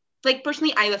me, like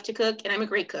personally, I love to cook and I'm a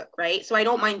great cook, right? So I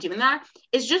don't mind doing that.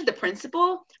 It's just the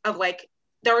principle of like,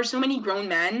 there are so many grown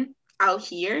men out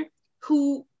here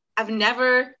who have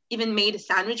never even made a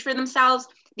sandwich for themselves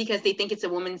because they think it's a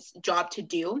woman's job to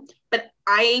do. But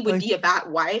I would be a bad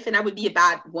wife, and I would be a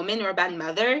bad woman or a bad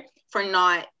mother for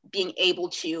not being able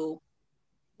to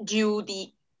do the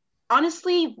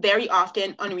honestly very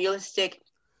often unrealistic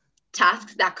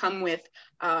tasks that come with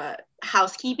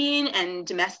housekeeping and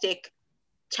domestic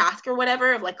task or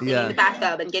whatever, of like cleaning the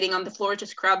bathtub and getting on the floor to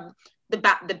scrub the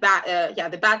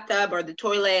bathtub or the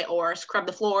toilet, or scrub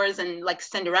the floors and like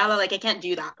Cinderella. Like I can't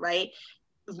do that, right?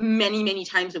 Many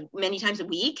times a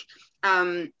week.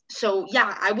 So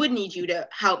yeah, I would need you to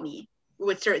help me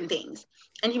with certain things.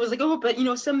 And he was like, oh, but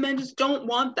some men just don't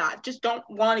want that, just don't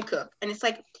want to cook. And it's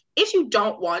like, if you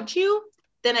don't want to,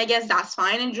 then I guess that's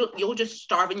fine, and you'll just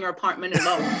starve in your apartment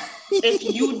alone if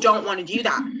you don't want to do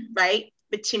that, right?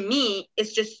 But to me,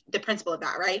 it's just the principle of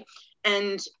that, right?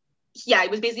 And yeah,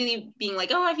 it was basically being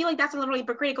like, oh, I feel like that's a little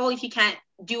hypocritical. If you can't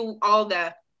do all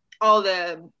the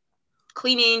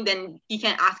cleaning, then you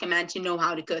can't ask a man to know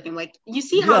how to cook. And like, you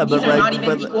see how these are not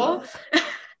even equal?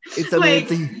 It's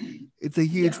it's a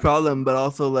huge problem, but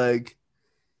also like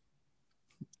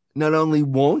not only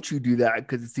won't you do that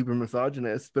because it's super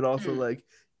misogynist, but also Mhm. like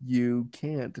you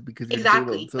can't because you're disabled.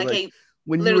 Exactly. So Like like I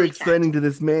when you were literally can't. explaining to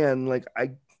this man, like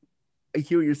I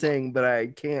hear what you're saying, but I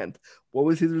can't. What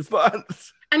was his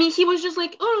response? I mean, he was just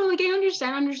like, oh, no, like, I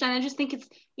understand. I just think it's,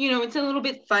 it's a little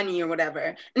bit funny or whatever.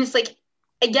 And it's like,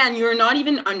 again, you're not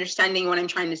even understanding what I'm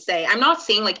trying to say. I'm not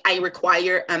saying like I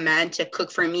require a man to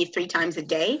cook for me 3 times a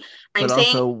day. I'm But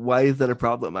saying, also, why is that a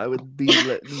problem? I would be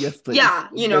yes, please. yeah,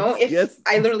 That's if yes.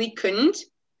 I literally couldn't,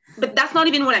 but that's not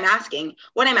even what I'm asking.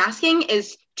 What I'm asking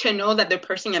is to know that the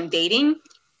person I'm dating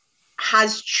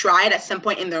has tried at some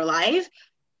point in their life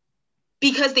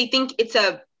because they think it's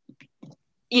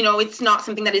not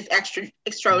something that is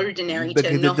extraordinary to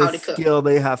Because know it's a how to cook. skill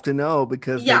they have to know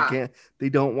because Yeah, they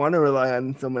don't want to rely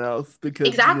on someone else because,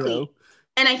 exactly.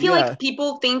 And I feel yeah. like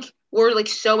people think we're like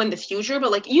so in the future,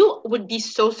 but like you would be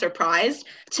so surprised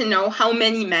to know how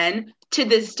many men to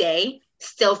this day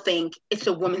still think it's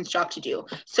a woman's job to do.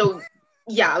 So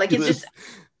yeah, like it's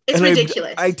And I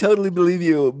ridiculous. totally believe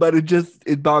you, but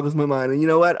it boggles my mind. And you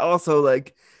know what? Also,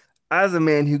 like as a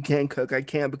man who can't cook, I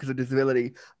can't because of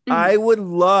disability. I Mhm. would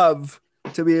love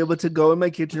to be able to go in my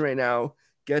kitchen right now,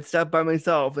 get stuff by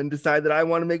myself, and decide that I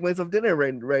want to make myself dinner.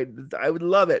 Right. I would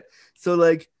love it. So,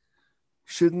 like,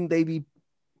 shouldn't they be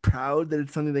proud that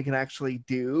it's something they can actually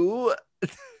do?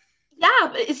 Yeah,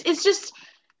 but it's just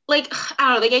like I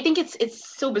don't know, like I think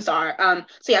it's so bizarre.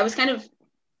 So yeah, I was kind of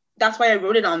that's why I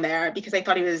wrote it on there because I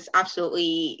thought it was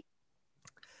absolutely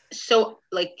so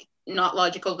like not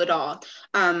logical at all.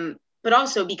 But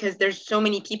also because there's so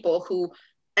many people who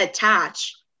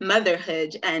attach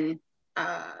motherhood and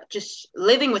just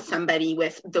living with somebody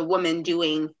with the woman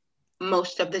doing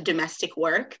most of the domestic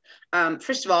work.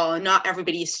 First of all, not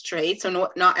everybody is straight, so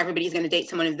not everybody's going to date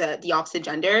someone of the opposite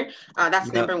gender.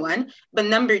 That's Yeah. number one. But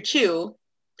number two,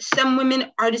 some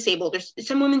women are disabled.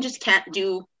 Some women just can't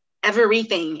do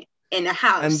everything in a And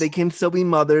house. they can still be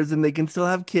mothers and they can still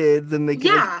have kids and they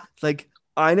can Yeah, like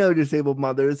I know disabled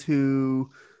mothers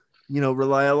who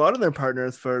rely a lot on their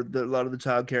partners for a lot of the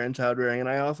childcare and child rearing. And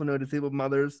I also know disabled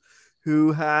mothers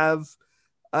who have,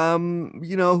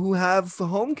 who have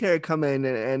home care come in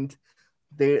and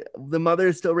the mother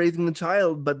is still raising the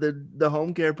child, but the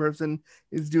home care person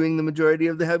is doing the majority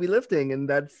of the heavy lifting. And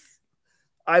that's,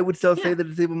 I would still say yeah, the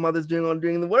disabled mother's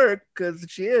doing the work because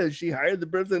she hired the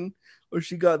person or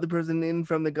she got the person in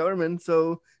from the government.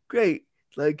 So great.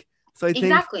 Like, so I think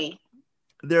exactly.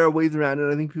 there are ways around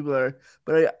it. I think people are,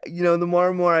 but the more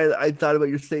and more I thought about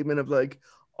your statement of like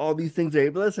all these things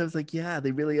are ableist, I was like, yeah,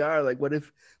 they really are. Like, what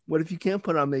if you can't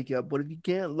put on makeup? What if you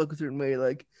can't look a certain way?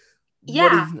 Like,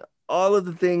 what Yeah, is all of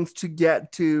the things to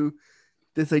get to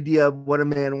this idea of what a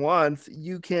man wants,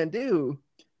 you can't do.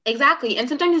 exactly. And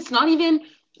sometimes it's not even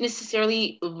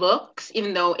necessarily looks,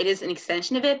 even though it is an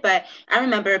extension of it. But I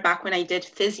remember back when I did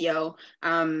physio,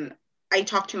 I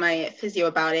talked to my physio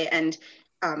about it, and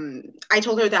I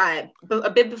told her that a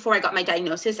bit before I got my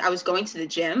diagnosis, I was going to the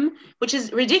gym, which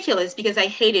is ridiculous because I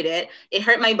hated it. It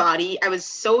hurt my body. I was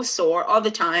so sore all the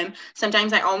time.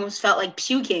 Sometimes I almost felt like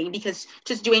puking because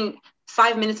just doing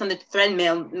 5 minutes on the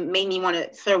treadmill made me want to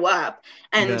throw up.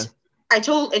 And Yeah. I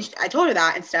told her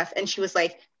that and stuff, and she was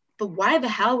like, but why the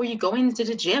hell were you going to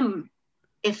the gym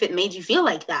if it made you feel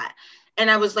like that? And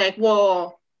I was like,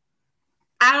 well,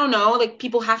 I don't know. Like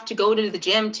people have to go to the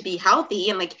gym to be healthy.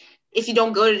 And like, if you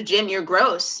don't go to the gym, you're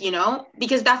gross,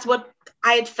 because that's what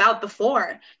I had felt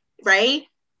before. Right.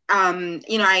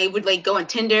 I would like go on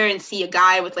Tinder and see a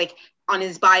guy with like on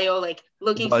his bio, like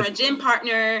looking for But a gym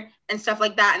partner and stuff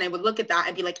like that. And I would look at that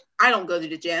and be like, I don't go to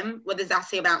the gym. What does that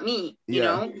say about me?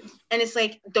 yeah, And it's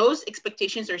like those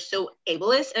expectations are so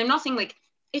ableist. And I'm not saying like,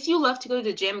 if you love to go to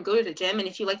the gym, go to the gym. And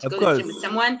if you like to of go to the gym course. with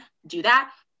someone, do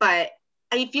that. But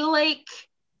I feel like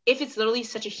if it's literally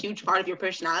such a huge part of your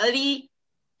personality,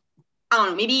 I don't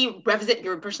know, maybe revisit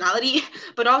your personality,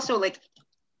 but also like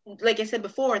I said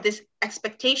before, this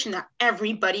expectation that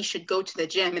everybody should go to the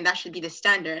gym and that should be the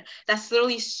standard. That's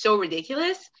literally so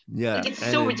ridiculous. Like Yeah, it's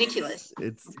and so it's ridiculous.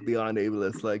 it's beyond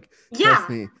ableist. Like, trust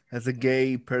Yeah. me, as a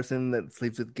gay person that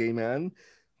sleeps with gay men,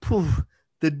 poof,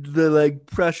 the like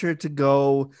pressure to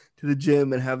go to the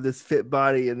gym and have this fit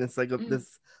body and this like Mm,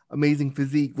 this amazing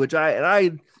physique, which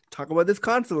I talk about this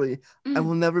constantly. I mm,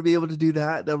 will never be able to do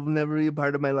that. That will never be a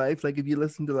part of my life. Like if you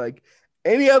listen to like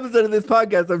any episode of this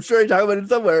podcast, I'm sure I talk about it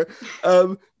somewhere.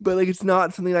 But like it's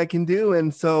not something I can do,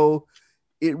 and so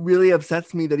it really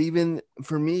upsets me that even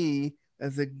for me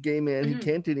as a gay man who mm.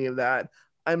 can't do any of that,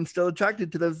 I'm still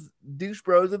attracted to those douche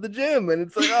bros at the gym. And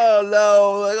it's like, oh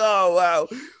no, like, oh wow.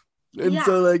 And Yeah.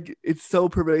 so like it's so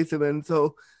pervasive. And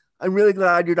so I'm really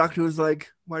glad your doctor was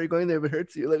like, why are you going there if it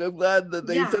hurts you? Like, I'm glad that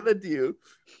they Yeah. said that to you.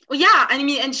 Well, yeah. I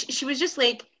mean, and she was just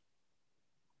like,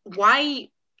 why?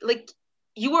 Like,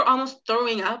 you were almost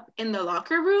throwing up in the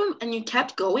locker room and you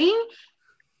kept going.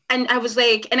 And I was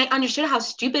like, and I understood how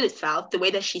stupid it felt the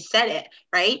way that she said it,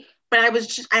 right? But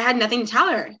I had nothing to tell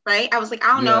her, right? I was like,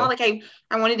 I don't know, Yeah. like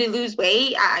I wanted to lose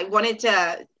weight. I wanted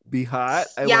to, Be hot.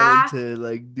 I wanted yeah, to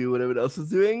like do what everyone else was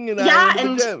doing, and I yeah. went to the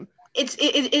And gym.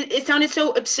 it sounded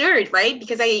so absurd, right?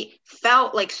 Because I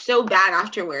felt like so bad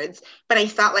afterwards, but I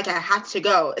felt like I had to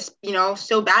go, you know,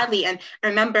 so badly. And I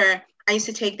remember I used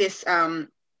to take this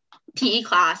PE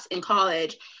class in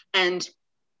college, and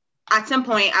at some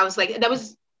point I was like, that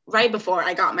was right before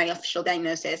I got my official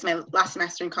diagnosis, my last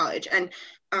semester in college. And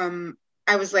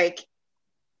I was like,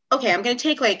 okay, I'm going to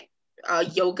take like a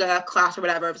yoga class or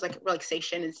whatever. It was like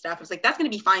relaxation and stuff. I was like, that's going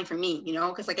to be fine for me, you know,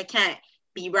 because like I can't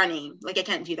be running. Like I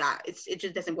can't do that. It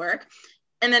just doesn't work.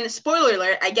 And then spoiler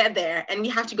alert, I get there and we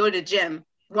have to go to the gym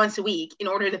once a week in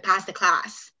order to pass the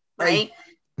class, right?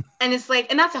 And it's like,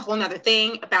 and that's a whole nother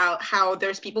thing about how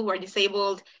there's people who are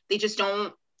disabled. They just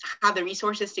don't have the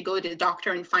resources to go to the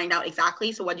doctor and find out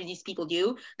exactly. So what do these people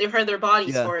do? They hurt their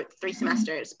bodies Yeah. for 3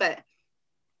 semesters. But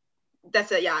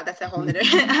that's a whole nother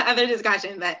other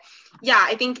discussion. But yeah,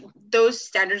 I think those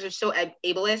standards are so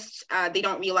ableist. They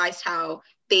don't realize how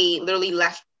they literally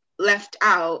leave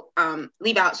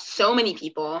out so many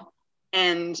people,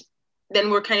 and then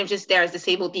we're kind of just there as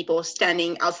disabled people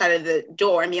standing outside of the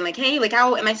door and being like, hey, like,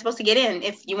 how am I supposed to get in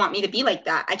if you want me to be like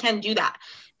that? I can't do that.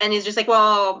 And it's just like,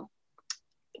 well,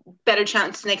 better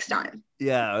chance next time.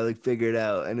 Yeah, or like figure it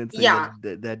out. And it's like Yeah.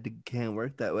 that can't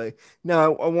work that way.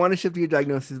 Now, I want to shift to your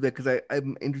diagnosis a bit because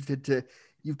I'm interested to,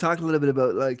 you've talked a little bit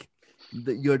about like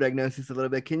your diagnosis a little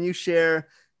bit. Can you share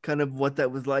kind of what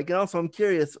that was like? And also, I'm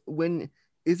curious,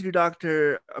 is your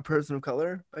doctor a person of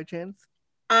color by chance?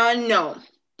 No.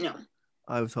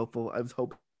 I was hoping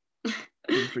for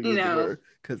you they No. were,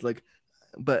 because like,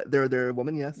 but they're a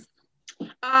woman, yes.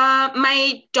 My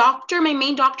main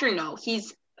doctor, no,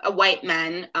 he's a white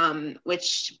man.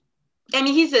 Which, I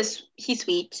mean, he's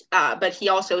sweet, but he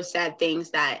also said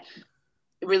things that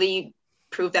really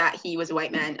prove that he was a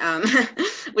white man,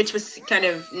 which was kind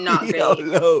of not great. Oh,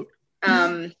 no.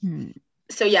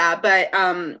 So yeah, but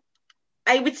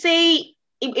I would say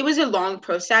it was a long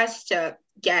process to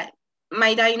get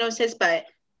my diagnosis, but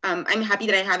I'm happy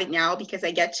that I have it now because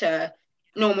I get to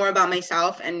know more about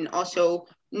myself and also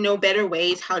know better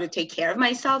ways how to take care of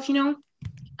myself, you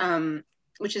know,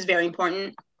 which is very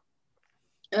important,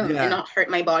 and not hurt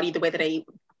my body the way that I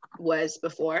was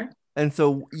before. And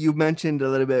so you mentioned a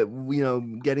little bit, you know,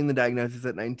 getting the diagnosis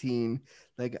at 19.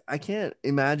 Like, I can't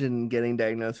imagine getting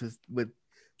diagnosed with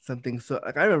something so,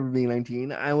 like, I remember being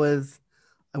 19. I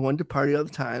wanted to party all the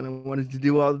time. I wanted to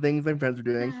do all the things my friends were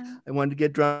doing. I wanted to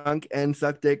get drunk and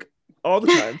suck dick all the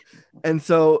time. And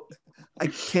so I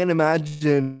can't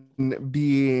imagine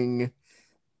being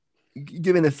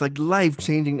given this like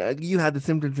life-changing, you had the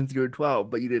symptoms since you were 12,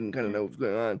 but you didn't kind of know what's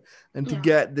going on. And to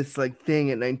get this like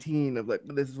thing at 19 of like,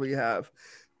 this is what you have.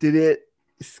 Did it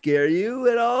scare you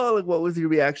at all? Like, what was your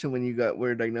reaction when you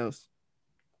were diagnosed?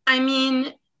 I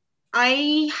mean,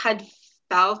 I had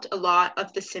felt a lot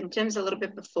of the symptoms a little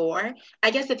bit before.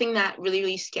 I guess the thing that really,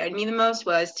 really scared me the most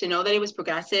was to know that it was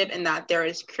progressive and that there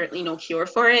is currently no cure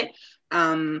for it.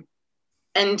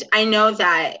 And I know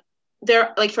that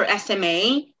there, like for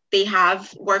SMA, they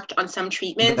have worked on some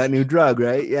treatments. That new drug,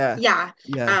 right? Yeah. Yeah.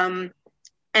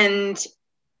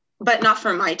 But not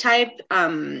for my type.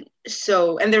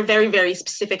 So, and they're very, very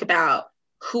specific about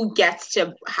who gets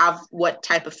to have what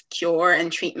type of cure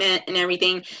and treatment and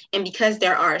everything. And because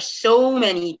there are so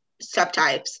many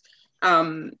subtypes,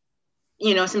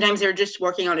 you know, sometimes they're just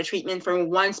working on a treatment for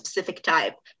one specific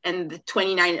type and the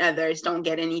 29 others don't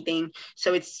get anything.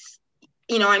 So it's,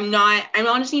 you know, I'm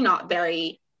honestly not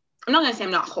very, I'm not going to say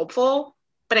I'm not hopeful,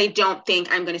 but I don't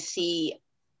think I'm going to see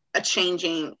a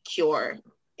changing cure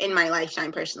in my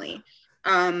lifetime personally.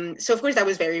 So of course that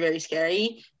was very, very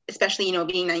scary, especially, you know,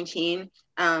 being 19,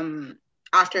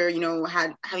 after, you know,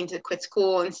 having to quit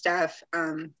school and stuff.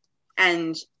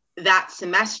 And that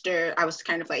semester I was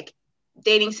kind of like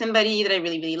dating somebody that I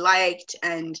really, really liked.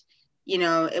 And, you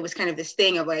know, it was kind of this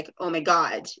thing of like, oh my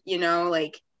God, you know,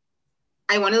 like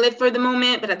I want to live for the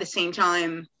moment, but at the same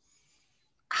time,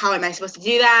 how am I supposed to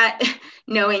do that?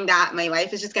 Knowing that my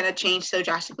life is just going to change so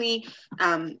drastically.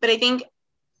 But I think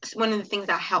one of the things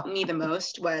that helped me the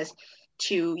most was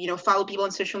to, you know, follow people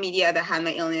on social media that had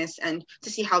my illness and to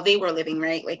see how they were living,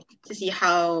 right? Like to see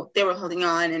how they were holding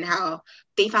on and how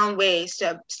they found ways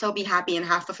to still be happy and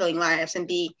have fulfilling lives and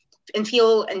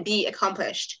feel and be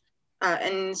accomplished.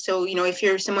 And so, if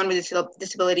you're someone with a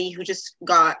disability who just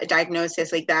got a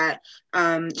diagnosis like that,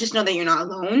 just know that you're not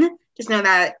alone. Just know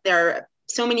that there are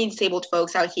so many disabled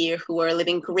folks out here who are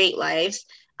living great lives,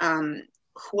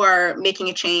 who are making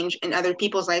a change in other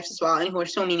people's lives as well, and who are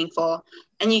so meaningful.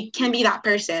 And you can be that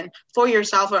person for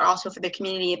yourself or also for the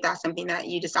community if that's something that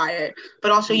you desire.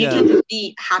 But also you can just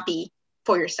be happy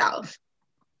for yourself.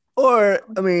 Or,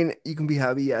 I mean, you can be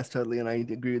happy, yes, totally, and I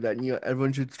agree with that. And,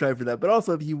 everyone should strive for that. But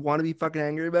also, if you want to be fucking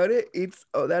angry about it,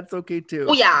 that's okay too.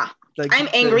 Oh yeah, like, I'm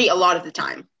angry a lot of the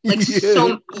time, like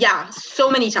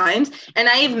so many times, and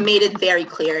I've made it very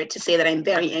clear to say that I'm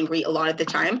very angry a lot of the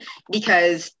time,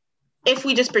 because if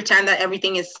we just pretend that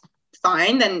everything is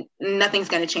fine, then nothing's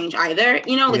going to change either.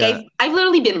 I've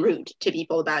literally been rude to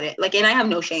people about it, like, and I have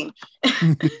no shame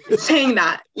saying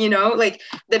that. Like,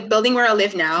 the building where I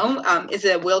live now is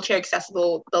a wheelchair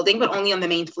accessible building, but only on the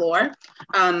main floor.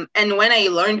 And when I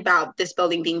learned about this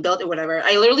building being built or whatever,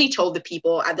 I literally told the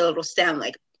people at the little stand,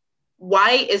 like,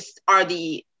 why are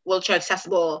the wheelchair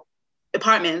accessible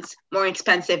apartments more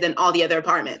expensive than all the other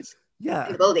apartments in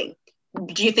the building?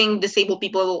 Do you think disabled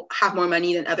people have more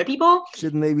money than other people?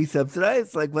 Shouldn't they be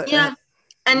subsidized? Like, what? Yeah.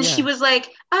 And she was like,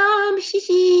 I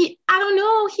don't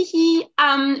know,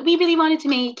 we really wanted to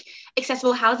make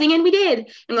accessible housing, and we did.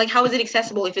 And like, how is it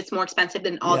accessible if it's more expensive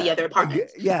than all the other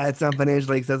apartments? Yeah, it's not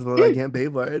financially accessible. I can't pay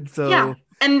for it. So yeah.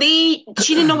 And she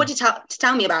didn't know what to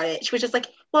tell me about it. She was just like,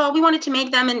 well, we wanted to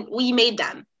make them and we made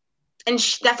them. And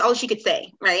that's all she could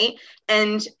say, right?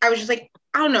 And I was just like,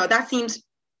 I don't know, that seems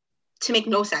to make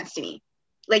no sense to me.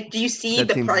 Like, do you see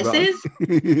the prices?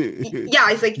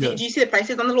 Yeah, it's like, do you see the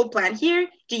prices on the little plan here?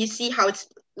 Do you see how it's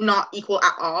not equal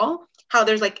at all? How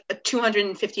there's like a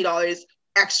 $250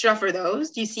 extra for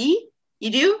those? Do you see? You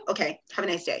do? Okay, have a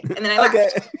nice day. And then I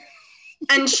left.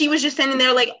 And she was just standing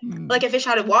there like a fish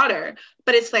out of water.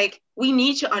 But it's like, we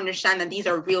need to understand that these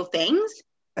are real things.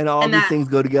 And all these things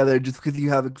go together just because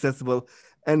you have accessible.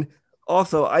 And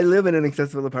also, I live in an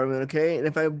accessible apartment, okay? And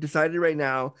if I decided right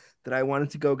now that I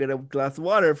wanted to go get a glass of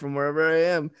water from wherever I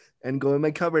am and go in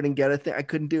my cupboard and get a thing, I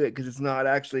couldn't do it because it's not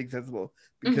actually accessible,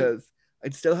 because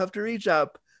I'd still have to reach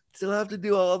up, still have to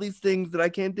do all these things that I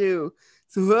can't do.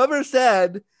 So whoever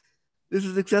said this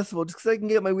is accessible, just because I can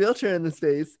get my wheelchair in the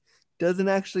space, doesn't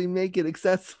actually make it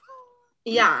accessible.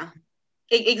 Yeah.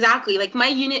 Exactly. Like, my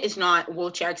unit is not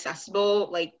wheelchair accessible,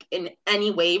 like, in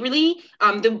any way, really.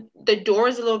 The door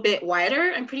is a little bit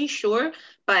wider, I'm pretty sure,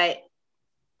 but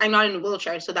I'm not in a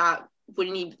wheelchair, so that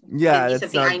wouldn't even be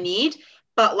something I need.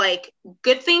 But like,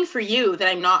 good thing for you that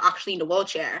I'm not actually in a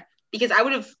wheelchair, because I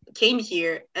would have came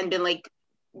here and been like,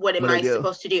 what am I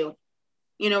supposed to do?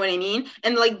 You know what I mean?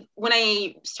 And like, when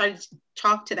I started to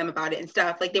talk to them about it and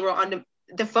stuff, like, they were on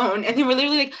the phone and they were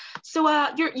literally like, so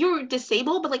you're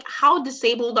disabled, but like, how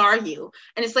disabled are you?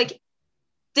 And it's like,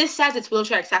 this says it's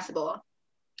wheelchair accessible.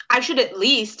 I should at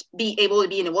least be able to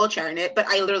be in a wheelchair in it, but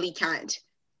I literally can't.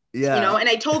 Yeah. And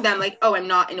I told them like, oh, I'm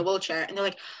not in a wheelchair. And they're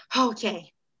like, oh,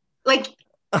 okay. Like,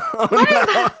 what is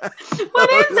that? What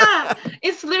is that?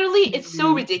 It's literally, it's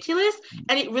so ridiculous.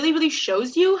 And it really, really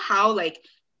shows you how like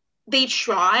they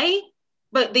try,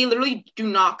 but they literally do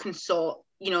not consult,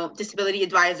 disability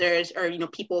advisors or,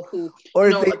 people who or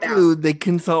know if they do, they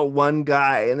consult one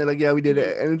guy and they're like, yeah, we did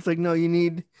it. And it's like, no, you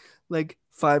need like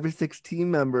 5 or 6 team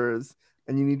members,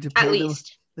 and you need to pay them.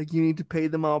 Like, you need to pay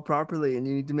them all properly, and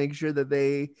you need to make sure that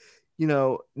they,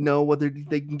 know what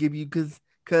they can give you.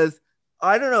 Because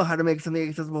I don't know how to make something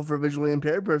accessible for a visually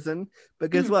impaired person, but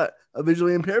guess what? A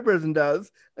visually impaired person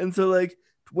does. And so like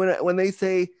when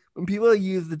people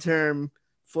use the term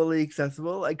fully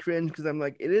accessible, I cringe, because I'm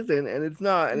like, it isn't, and it's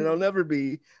not, and it'll never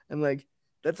be. I'm like,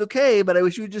 that's okay, but I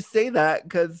wish you would just say that,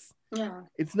 because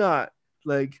it's not.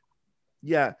 Like,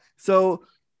 yeah. So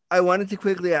I wanted to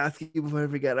quickly ask you before I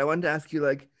forget. I wanted to ask you,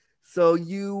 like, so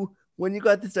when you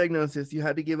got this diagnosis, you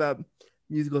had to give up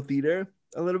musical theater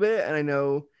a little bit, and I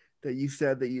know that you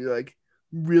said that you like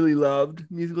really loved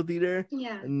musical theater,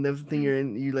 and that's the thing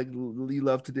you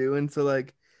love to do. And so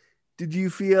like, did you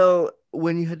feel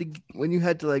when you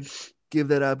had to like give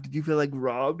that up, did you feel like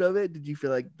robbed of it? Did you feel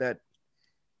like that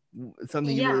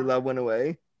something you really love went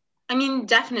away? I mean,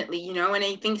 definitely, and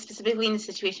I think specifically in the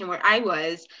situation where I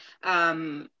was,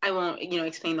 I won't,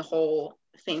 explain the whole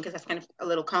thing because that's kind of a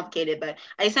little complicated, but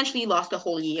I essentially lost a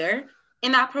whole year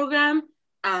in that program,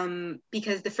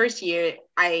 because the first year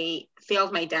I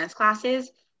failed my dance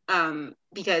classes,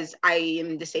 because I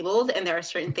am disabled and there are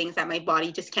certain things that my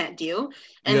body just can't do.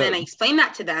 And then I explained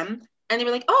that to them and they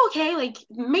were like, oh, okay, like,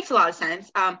 makes a lot of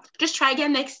sense. Just try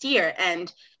again next year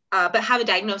and, but have a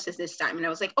diagnosis this time. And I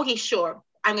was like, okay, sure,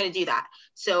 I'm going to do that.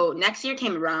 So next year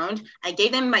came around, I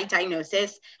gave them my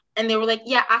diagnosis, And they were like,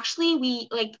 yeah, actually, we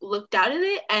like looked out at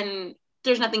it and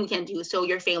there's nothing we can do. So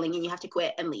you're failing and you have to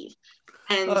quit and leave.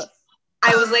 And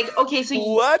I was like, okay, so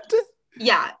what?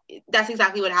 Yeah, that's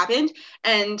exactly what happened.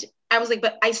 And I was like,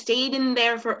 but I stayed in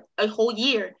there for a whole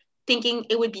year thinking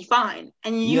it would be fine.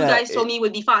 And you guys told me it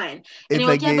would be fine. And If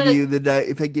I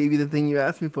gave you the thing you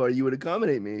asked me for, you would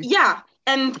accommodate me. Yeah.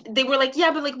 And they were like,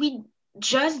 yeah, but like we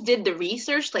just did the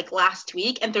research like last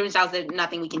week and turns out there's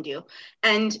nothing we can do.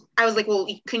 And I was like, well,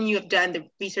 couldn't you have done the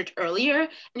research earlier? And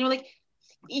you're like,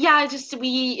 yeah, it just, and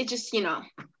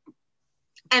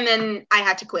then I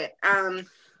had to quit. And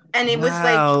it was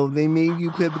like, they made you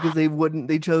quit because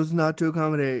they chose not to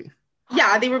accommodate.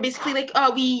 Yeah, they were basically like,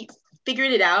 oh, we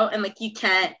figured it out, and like we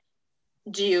can't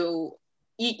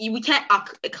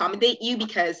accommodate you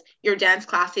because your dance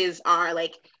classes are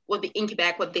like in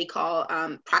Quebec what they call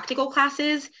practical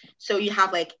classes. So you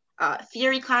have like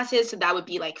theory classes, so that would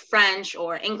be like French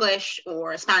or English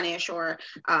or Spanish or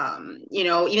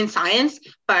even science,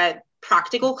 but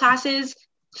practical classes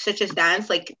such as dance,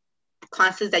 like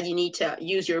classes that you need to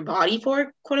use your body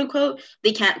for, quote unquote,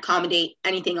 they can't accommodate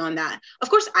anything on that. Of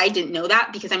course, I didn't know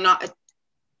that because I'm not a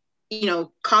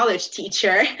college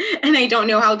teacher and I don't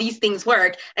know how these things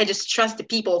work. I just trust the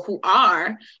people who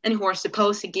are and who are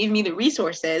supposed to give me the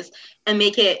resources and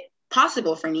make it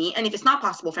possible for me. And if it's not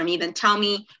possible for me, then tell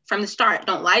me from the start.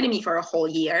 Don't lie to me for a whole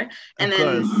year and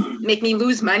then make me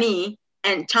lose money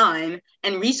and time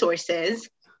and resources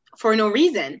for no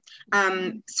reason.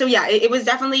 So yeah, it was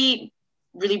definitely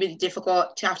really, really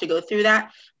difficult to have to go through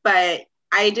that. But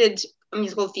I did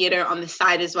musical theater on the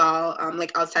side as well,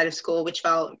 like outside of school, which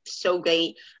felt so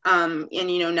great. And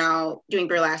now doing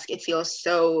burlesque, it feels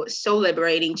so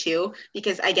liberating too,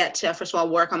 because I get to first of all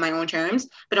work on my own terms,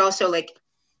 but also like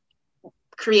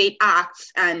create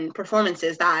acts and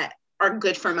performances that are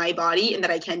good for my body and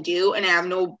that I can do, and I have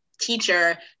no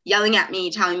teacher yelling at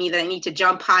me telling me that I need to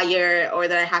jump higher or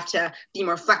that I have to be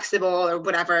more flexible or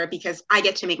whatever, because I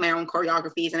get to make my own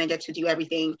choreographies and I get to do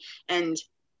everything, and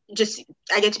just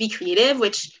I get to be creative,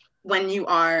 which when you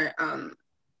are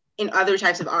in other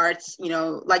types of arts,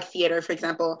 like theater, for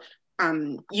example,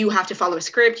 you have to follow a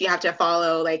script, you have to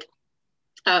follow like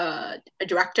a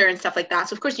director and stuff like that.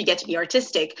 So of course you get to be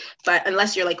artistic, but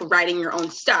unless you're like writing your own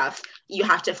stuff, you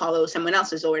have to follow someone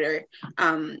else's order.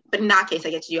 But in that case, I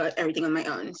get to do everything on my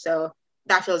own. So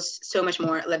that feels so much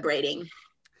more liberating.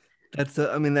 That's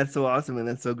so awesome, and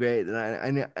that's so great.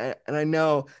 And I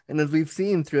know, and as we've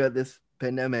seen throughout this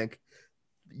pandemic,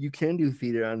 you can do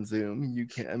theater on Zoom. You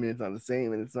can, it's not the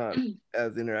same and it's not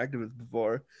as interactive as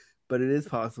before, but it is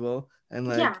possible. And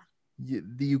like,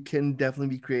 you can definitely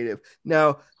be creative.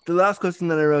 Now, the last question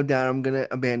that I wrote down, I'm going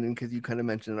to abandon because you kind of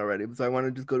mentioned it already. So I want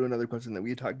to just go to another question that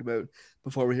we talked about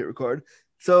before we hit record.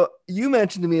 So you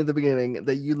mentioned to me at the beginning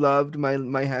that you loved my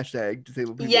hashtag,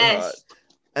 disabled people hot.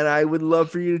 And I would love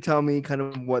for you to tell me kind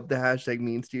of what the hashtag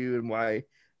means to you and why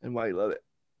you love it.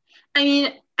 I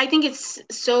mean, I think it's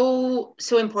so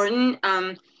important,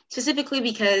 specifically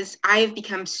because I've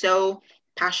become so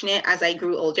passionate as I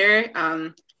grew older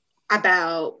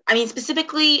about,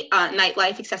 specifically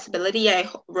nightlife accessibility. I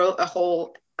wrote a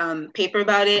whole paper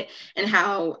about it and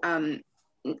how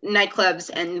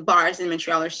nightclubs and bars in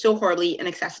Montreal are so horribly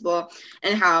inaccessible,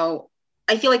 and how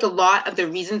I feel like a lot of the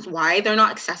reasons why they're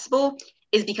not accessible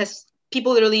is because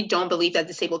people literally don't believe that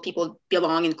disabled people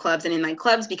belong in clubs and in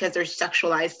nightclubs because they're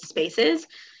sexualized spaces.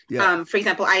 Yeah. For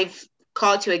example, I've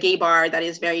called to a gay bar that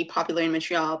is very popular in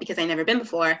Montreal because I've never been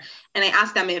before. And I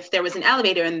asked them if there was an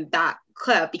elevator in that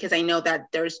club because I know that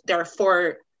there are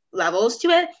 4 levels to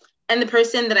it. And the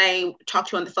person that I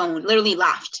talked to on the phone literally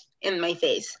laughed in my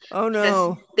face. Oh,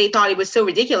 no. They thought it was so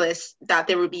ridiculous that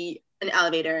there would be an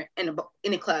elevator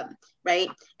in a club, right?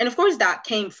 And of course that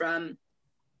came from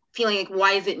feeling like,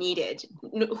 why is it needed?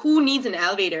 Who needs an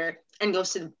elevator and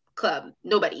goes to the club?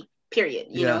 Nobody, period,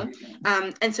 you know?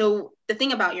 And so the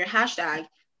thing about your hashtag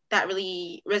that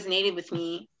really resonated with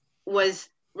me was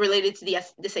related to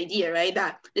this idea, right?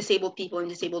 That disabled people and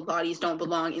disabled bodies don't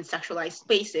belong in sexualized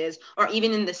spaces or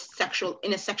even in a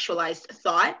sexualized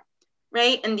thought,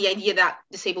 right? And the idea that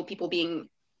disabled people being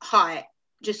hot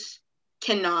just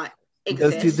cannot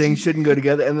exist. Those two things shouldn't go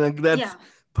together. And that's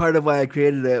part of why I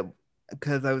created it.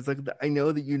 Because I was like, I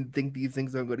know that you think these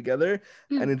things don't go together,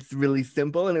 and it's really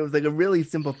simple. And it was like a really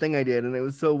simple thing I did, and it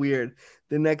was so weird.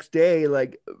 The next day,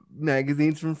 like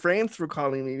magazines from France were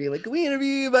calling me, being like, "Can we interview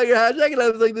you about your hashtag?" And I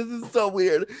was like, "This is so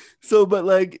weird." So, but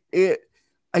like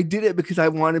I did it because I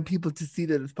wanted people to see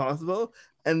that it's possible,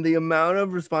 and the amount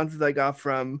of responses I got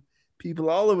from people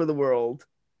all over the world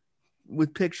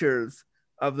with pictures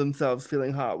of themselves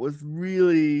feeling hot was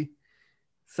really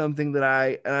something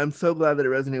that and I'm so glad that it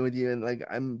resonated with you, and like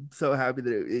I'm so happy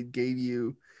that it gave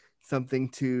you something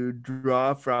to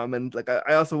draw from, and like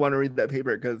I also want to read that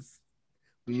paper because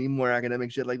we need more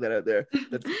academic shit like that out there.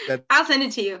 That's I'll send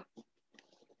it to you.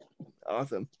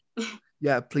 Awesome.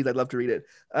 Yeah, please, I'd love to read it.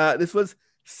 This was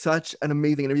such an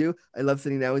amazing interview. I love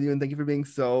sitting down with you, and thank you for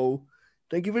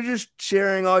just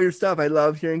sharing all your stuff. I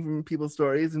love hearing from people's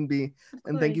stories, and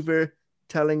thank you for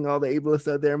telling all the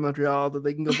ableists out there in Montreal that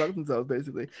they can go fuck themselves,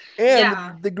 basically.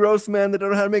 And the gross men that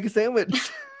don't know how to make a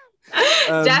sandwich.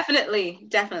 Definitely.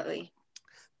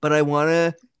 But I want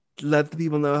to let the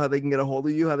people know how they can get a hold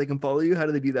of you, how they can follow you. How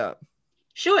do they do that?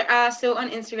 Sure. So on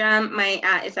Instagram, my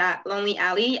is at Lonely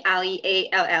Allie,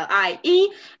 Allie, Allie.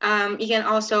 You can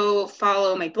also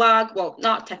follow my blog. Well,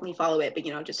 not technically follow it, but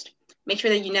just make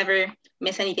sure that you never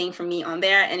miss anything from me on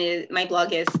there. And my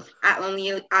blog is at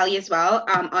Lonely Allie as well,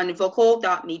 on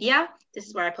vocal.media. This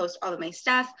is where I post all of my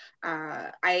stuff.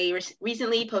 I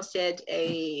recently posted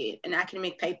an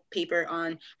academic paper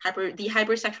on the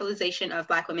hypersexualization of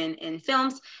Black women in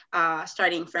films,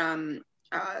 starting from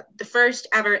the first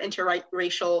ever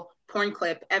interracial porn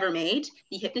clip ever made,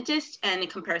 The Hypnotist, and in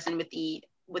comparison with the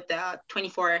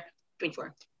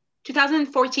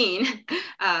 2014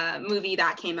 movie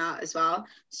that came out as well.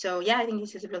 So yeah, I think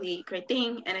this is a really great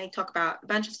thing, and I talk about a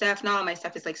bunch of stuff. Not all my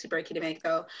stuff is like super academic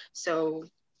though. So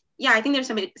yeah, I think there's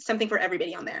something for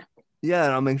everybody on there. Yeah,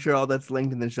 and I'll make sure all that's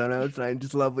linked in the show notes. And I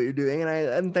just love what you're doing,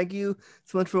 and thank you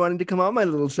so much for wanting to come on my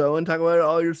little show and talk about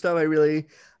all your stuff.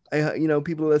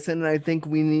 People listen, and I think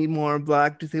we need more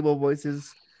Black disabled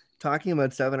voices talking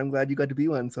about stuff, and I'm glad you got to be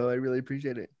one, so I really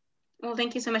appreciate it. Well,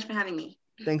 thank you so much for having me.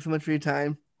 Thanks so much for your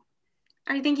time.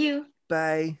 All right, thank you.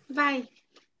 Bye. Bye.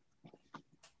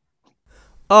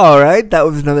 All right, that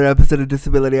was another episode of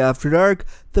Disability After Dark,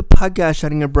 the podcast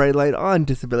shining a bright light on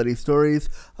disability stories,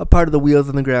 a part of the Wheels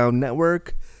on the Ground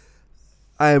network.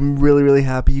 I'm really, really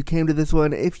happy you came to this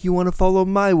one. If you want to follow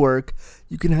my work,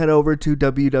 you can head over to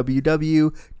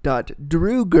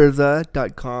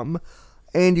www.drewgurza.com,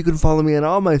 and you can follow me on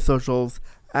all my socials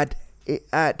at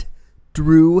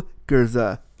Drew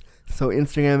Gurza. So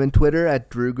Instagram and Twitter at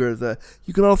Drew Gurza.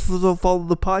 You can also follow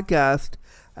the podcast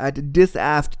at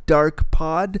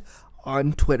DisAftDarkPod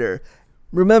on Twitter.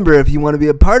 Remember, if you want to be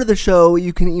a part of the show,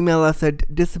 you can email us at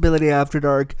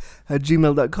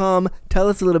disabilityafterdark@gmail.com. Tell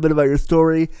us a little bit about your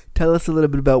story. Tell us a little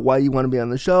bit about why you want to be on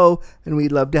the show, and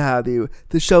we'd love to have you.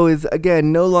 The show is,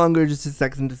 again, no longer just a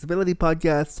sex and disability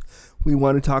podcast. We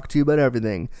want to talk to you about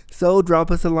everything. So drop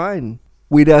us a line.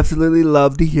 We'd absolutely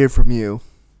love to hear from you.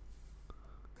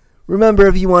 Remember,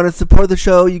 if you want to support the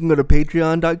show, you can go to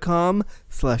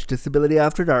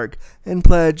patreon.com/disabilityafterdark and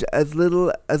pledge as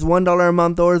little as $1 a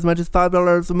month or as much as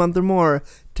 $5 a month or more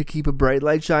to keep a bright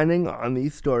light shining on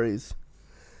these stories.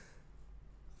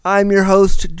 I'm your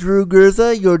host, Drew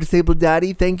Gurza, your disabled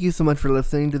daddy. Thank you so much for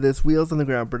listening to this Wheels on the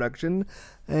Ground production,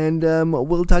 and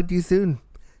we'll talk to you soon.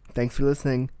 Thanks for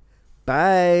listening.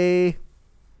 Bye.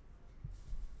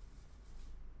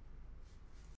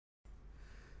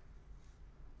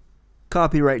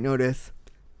 Copyright notice.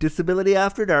 Disability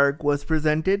After Dark was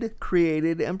presented,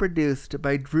 created, and produced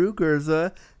by Drew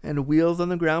Gurza and Wheels on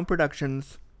the Ground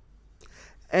Productions.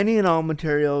 Any and all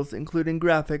materials, including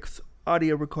graphics,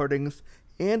 audio recordings,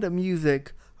 and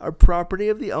music, are property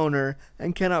of the owner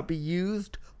and cannot be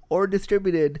used or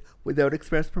distributed without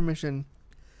express permission.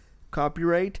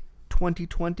 Copyright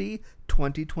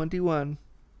 2020-2021.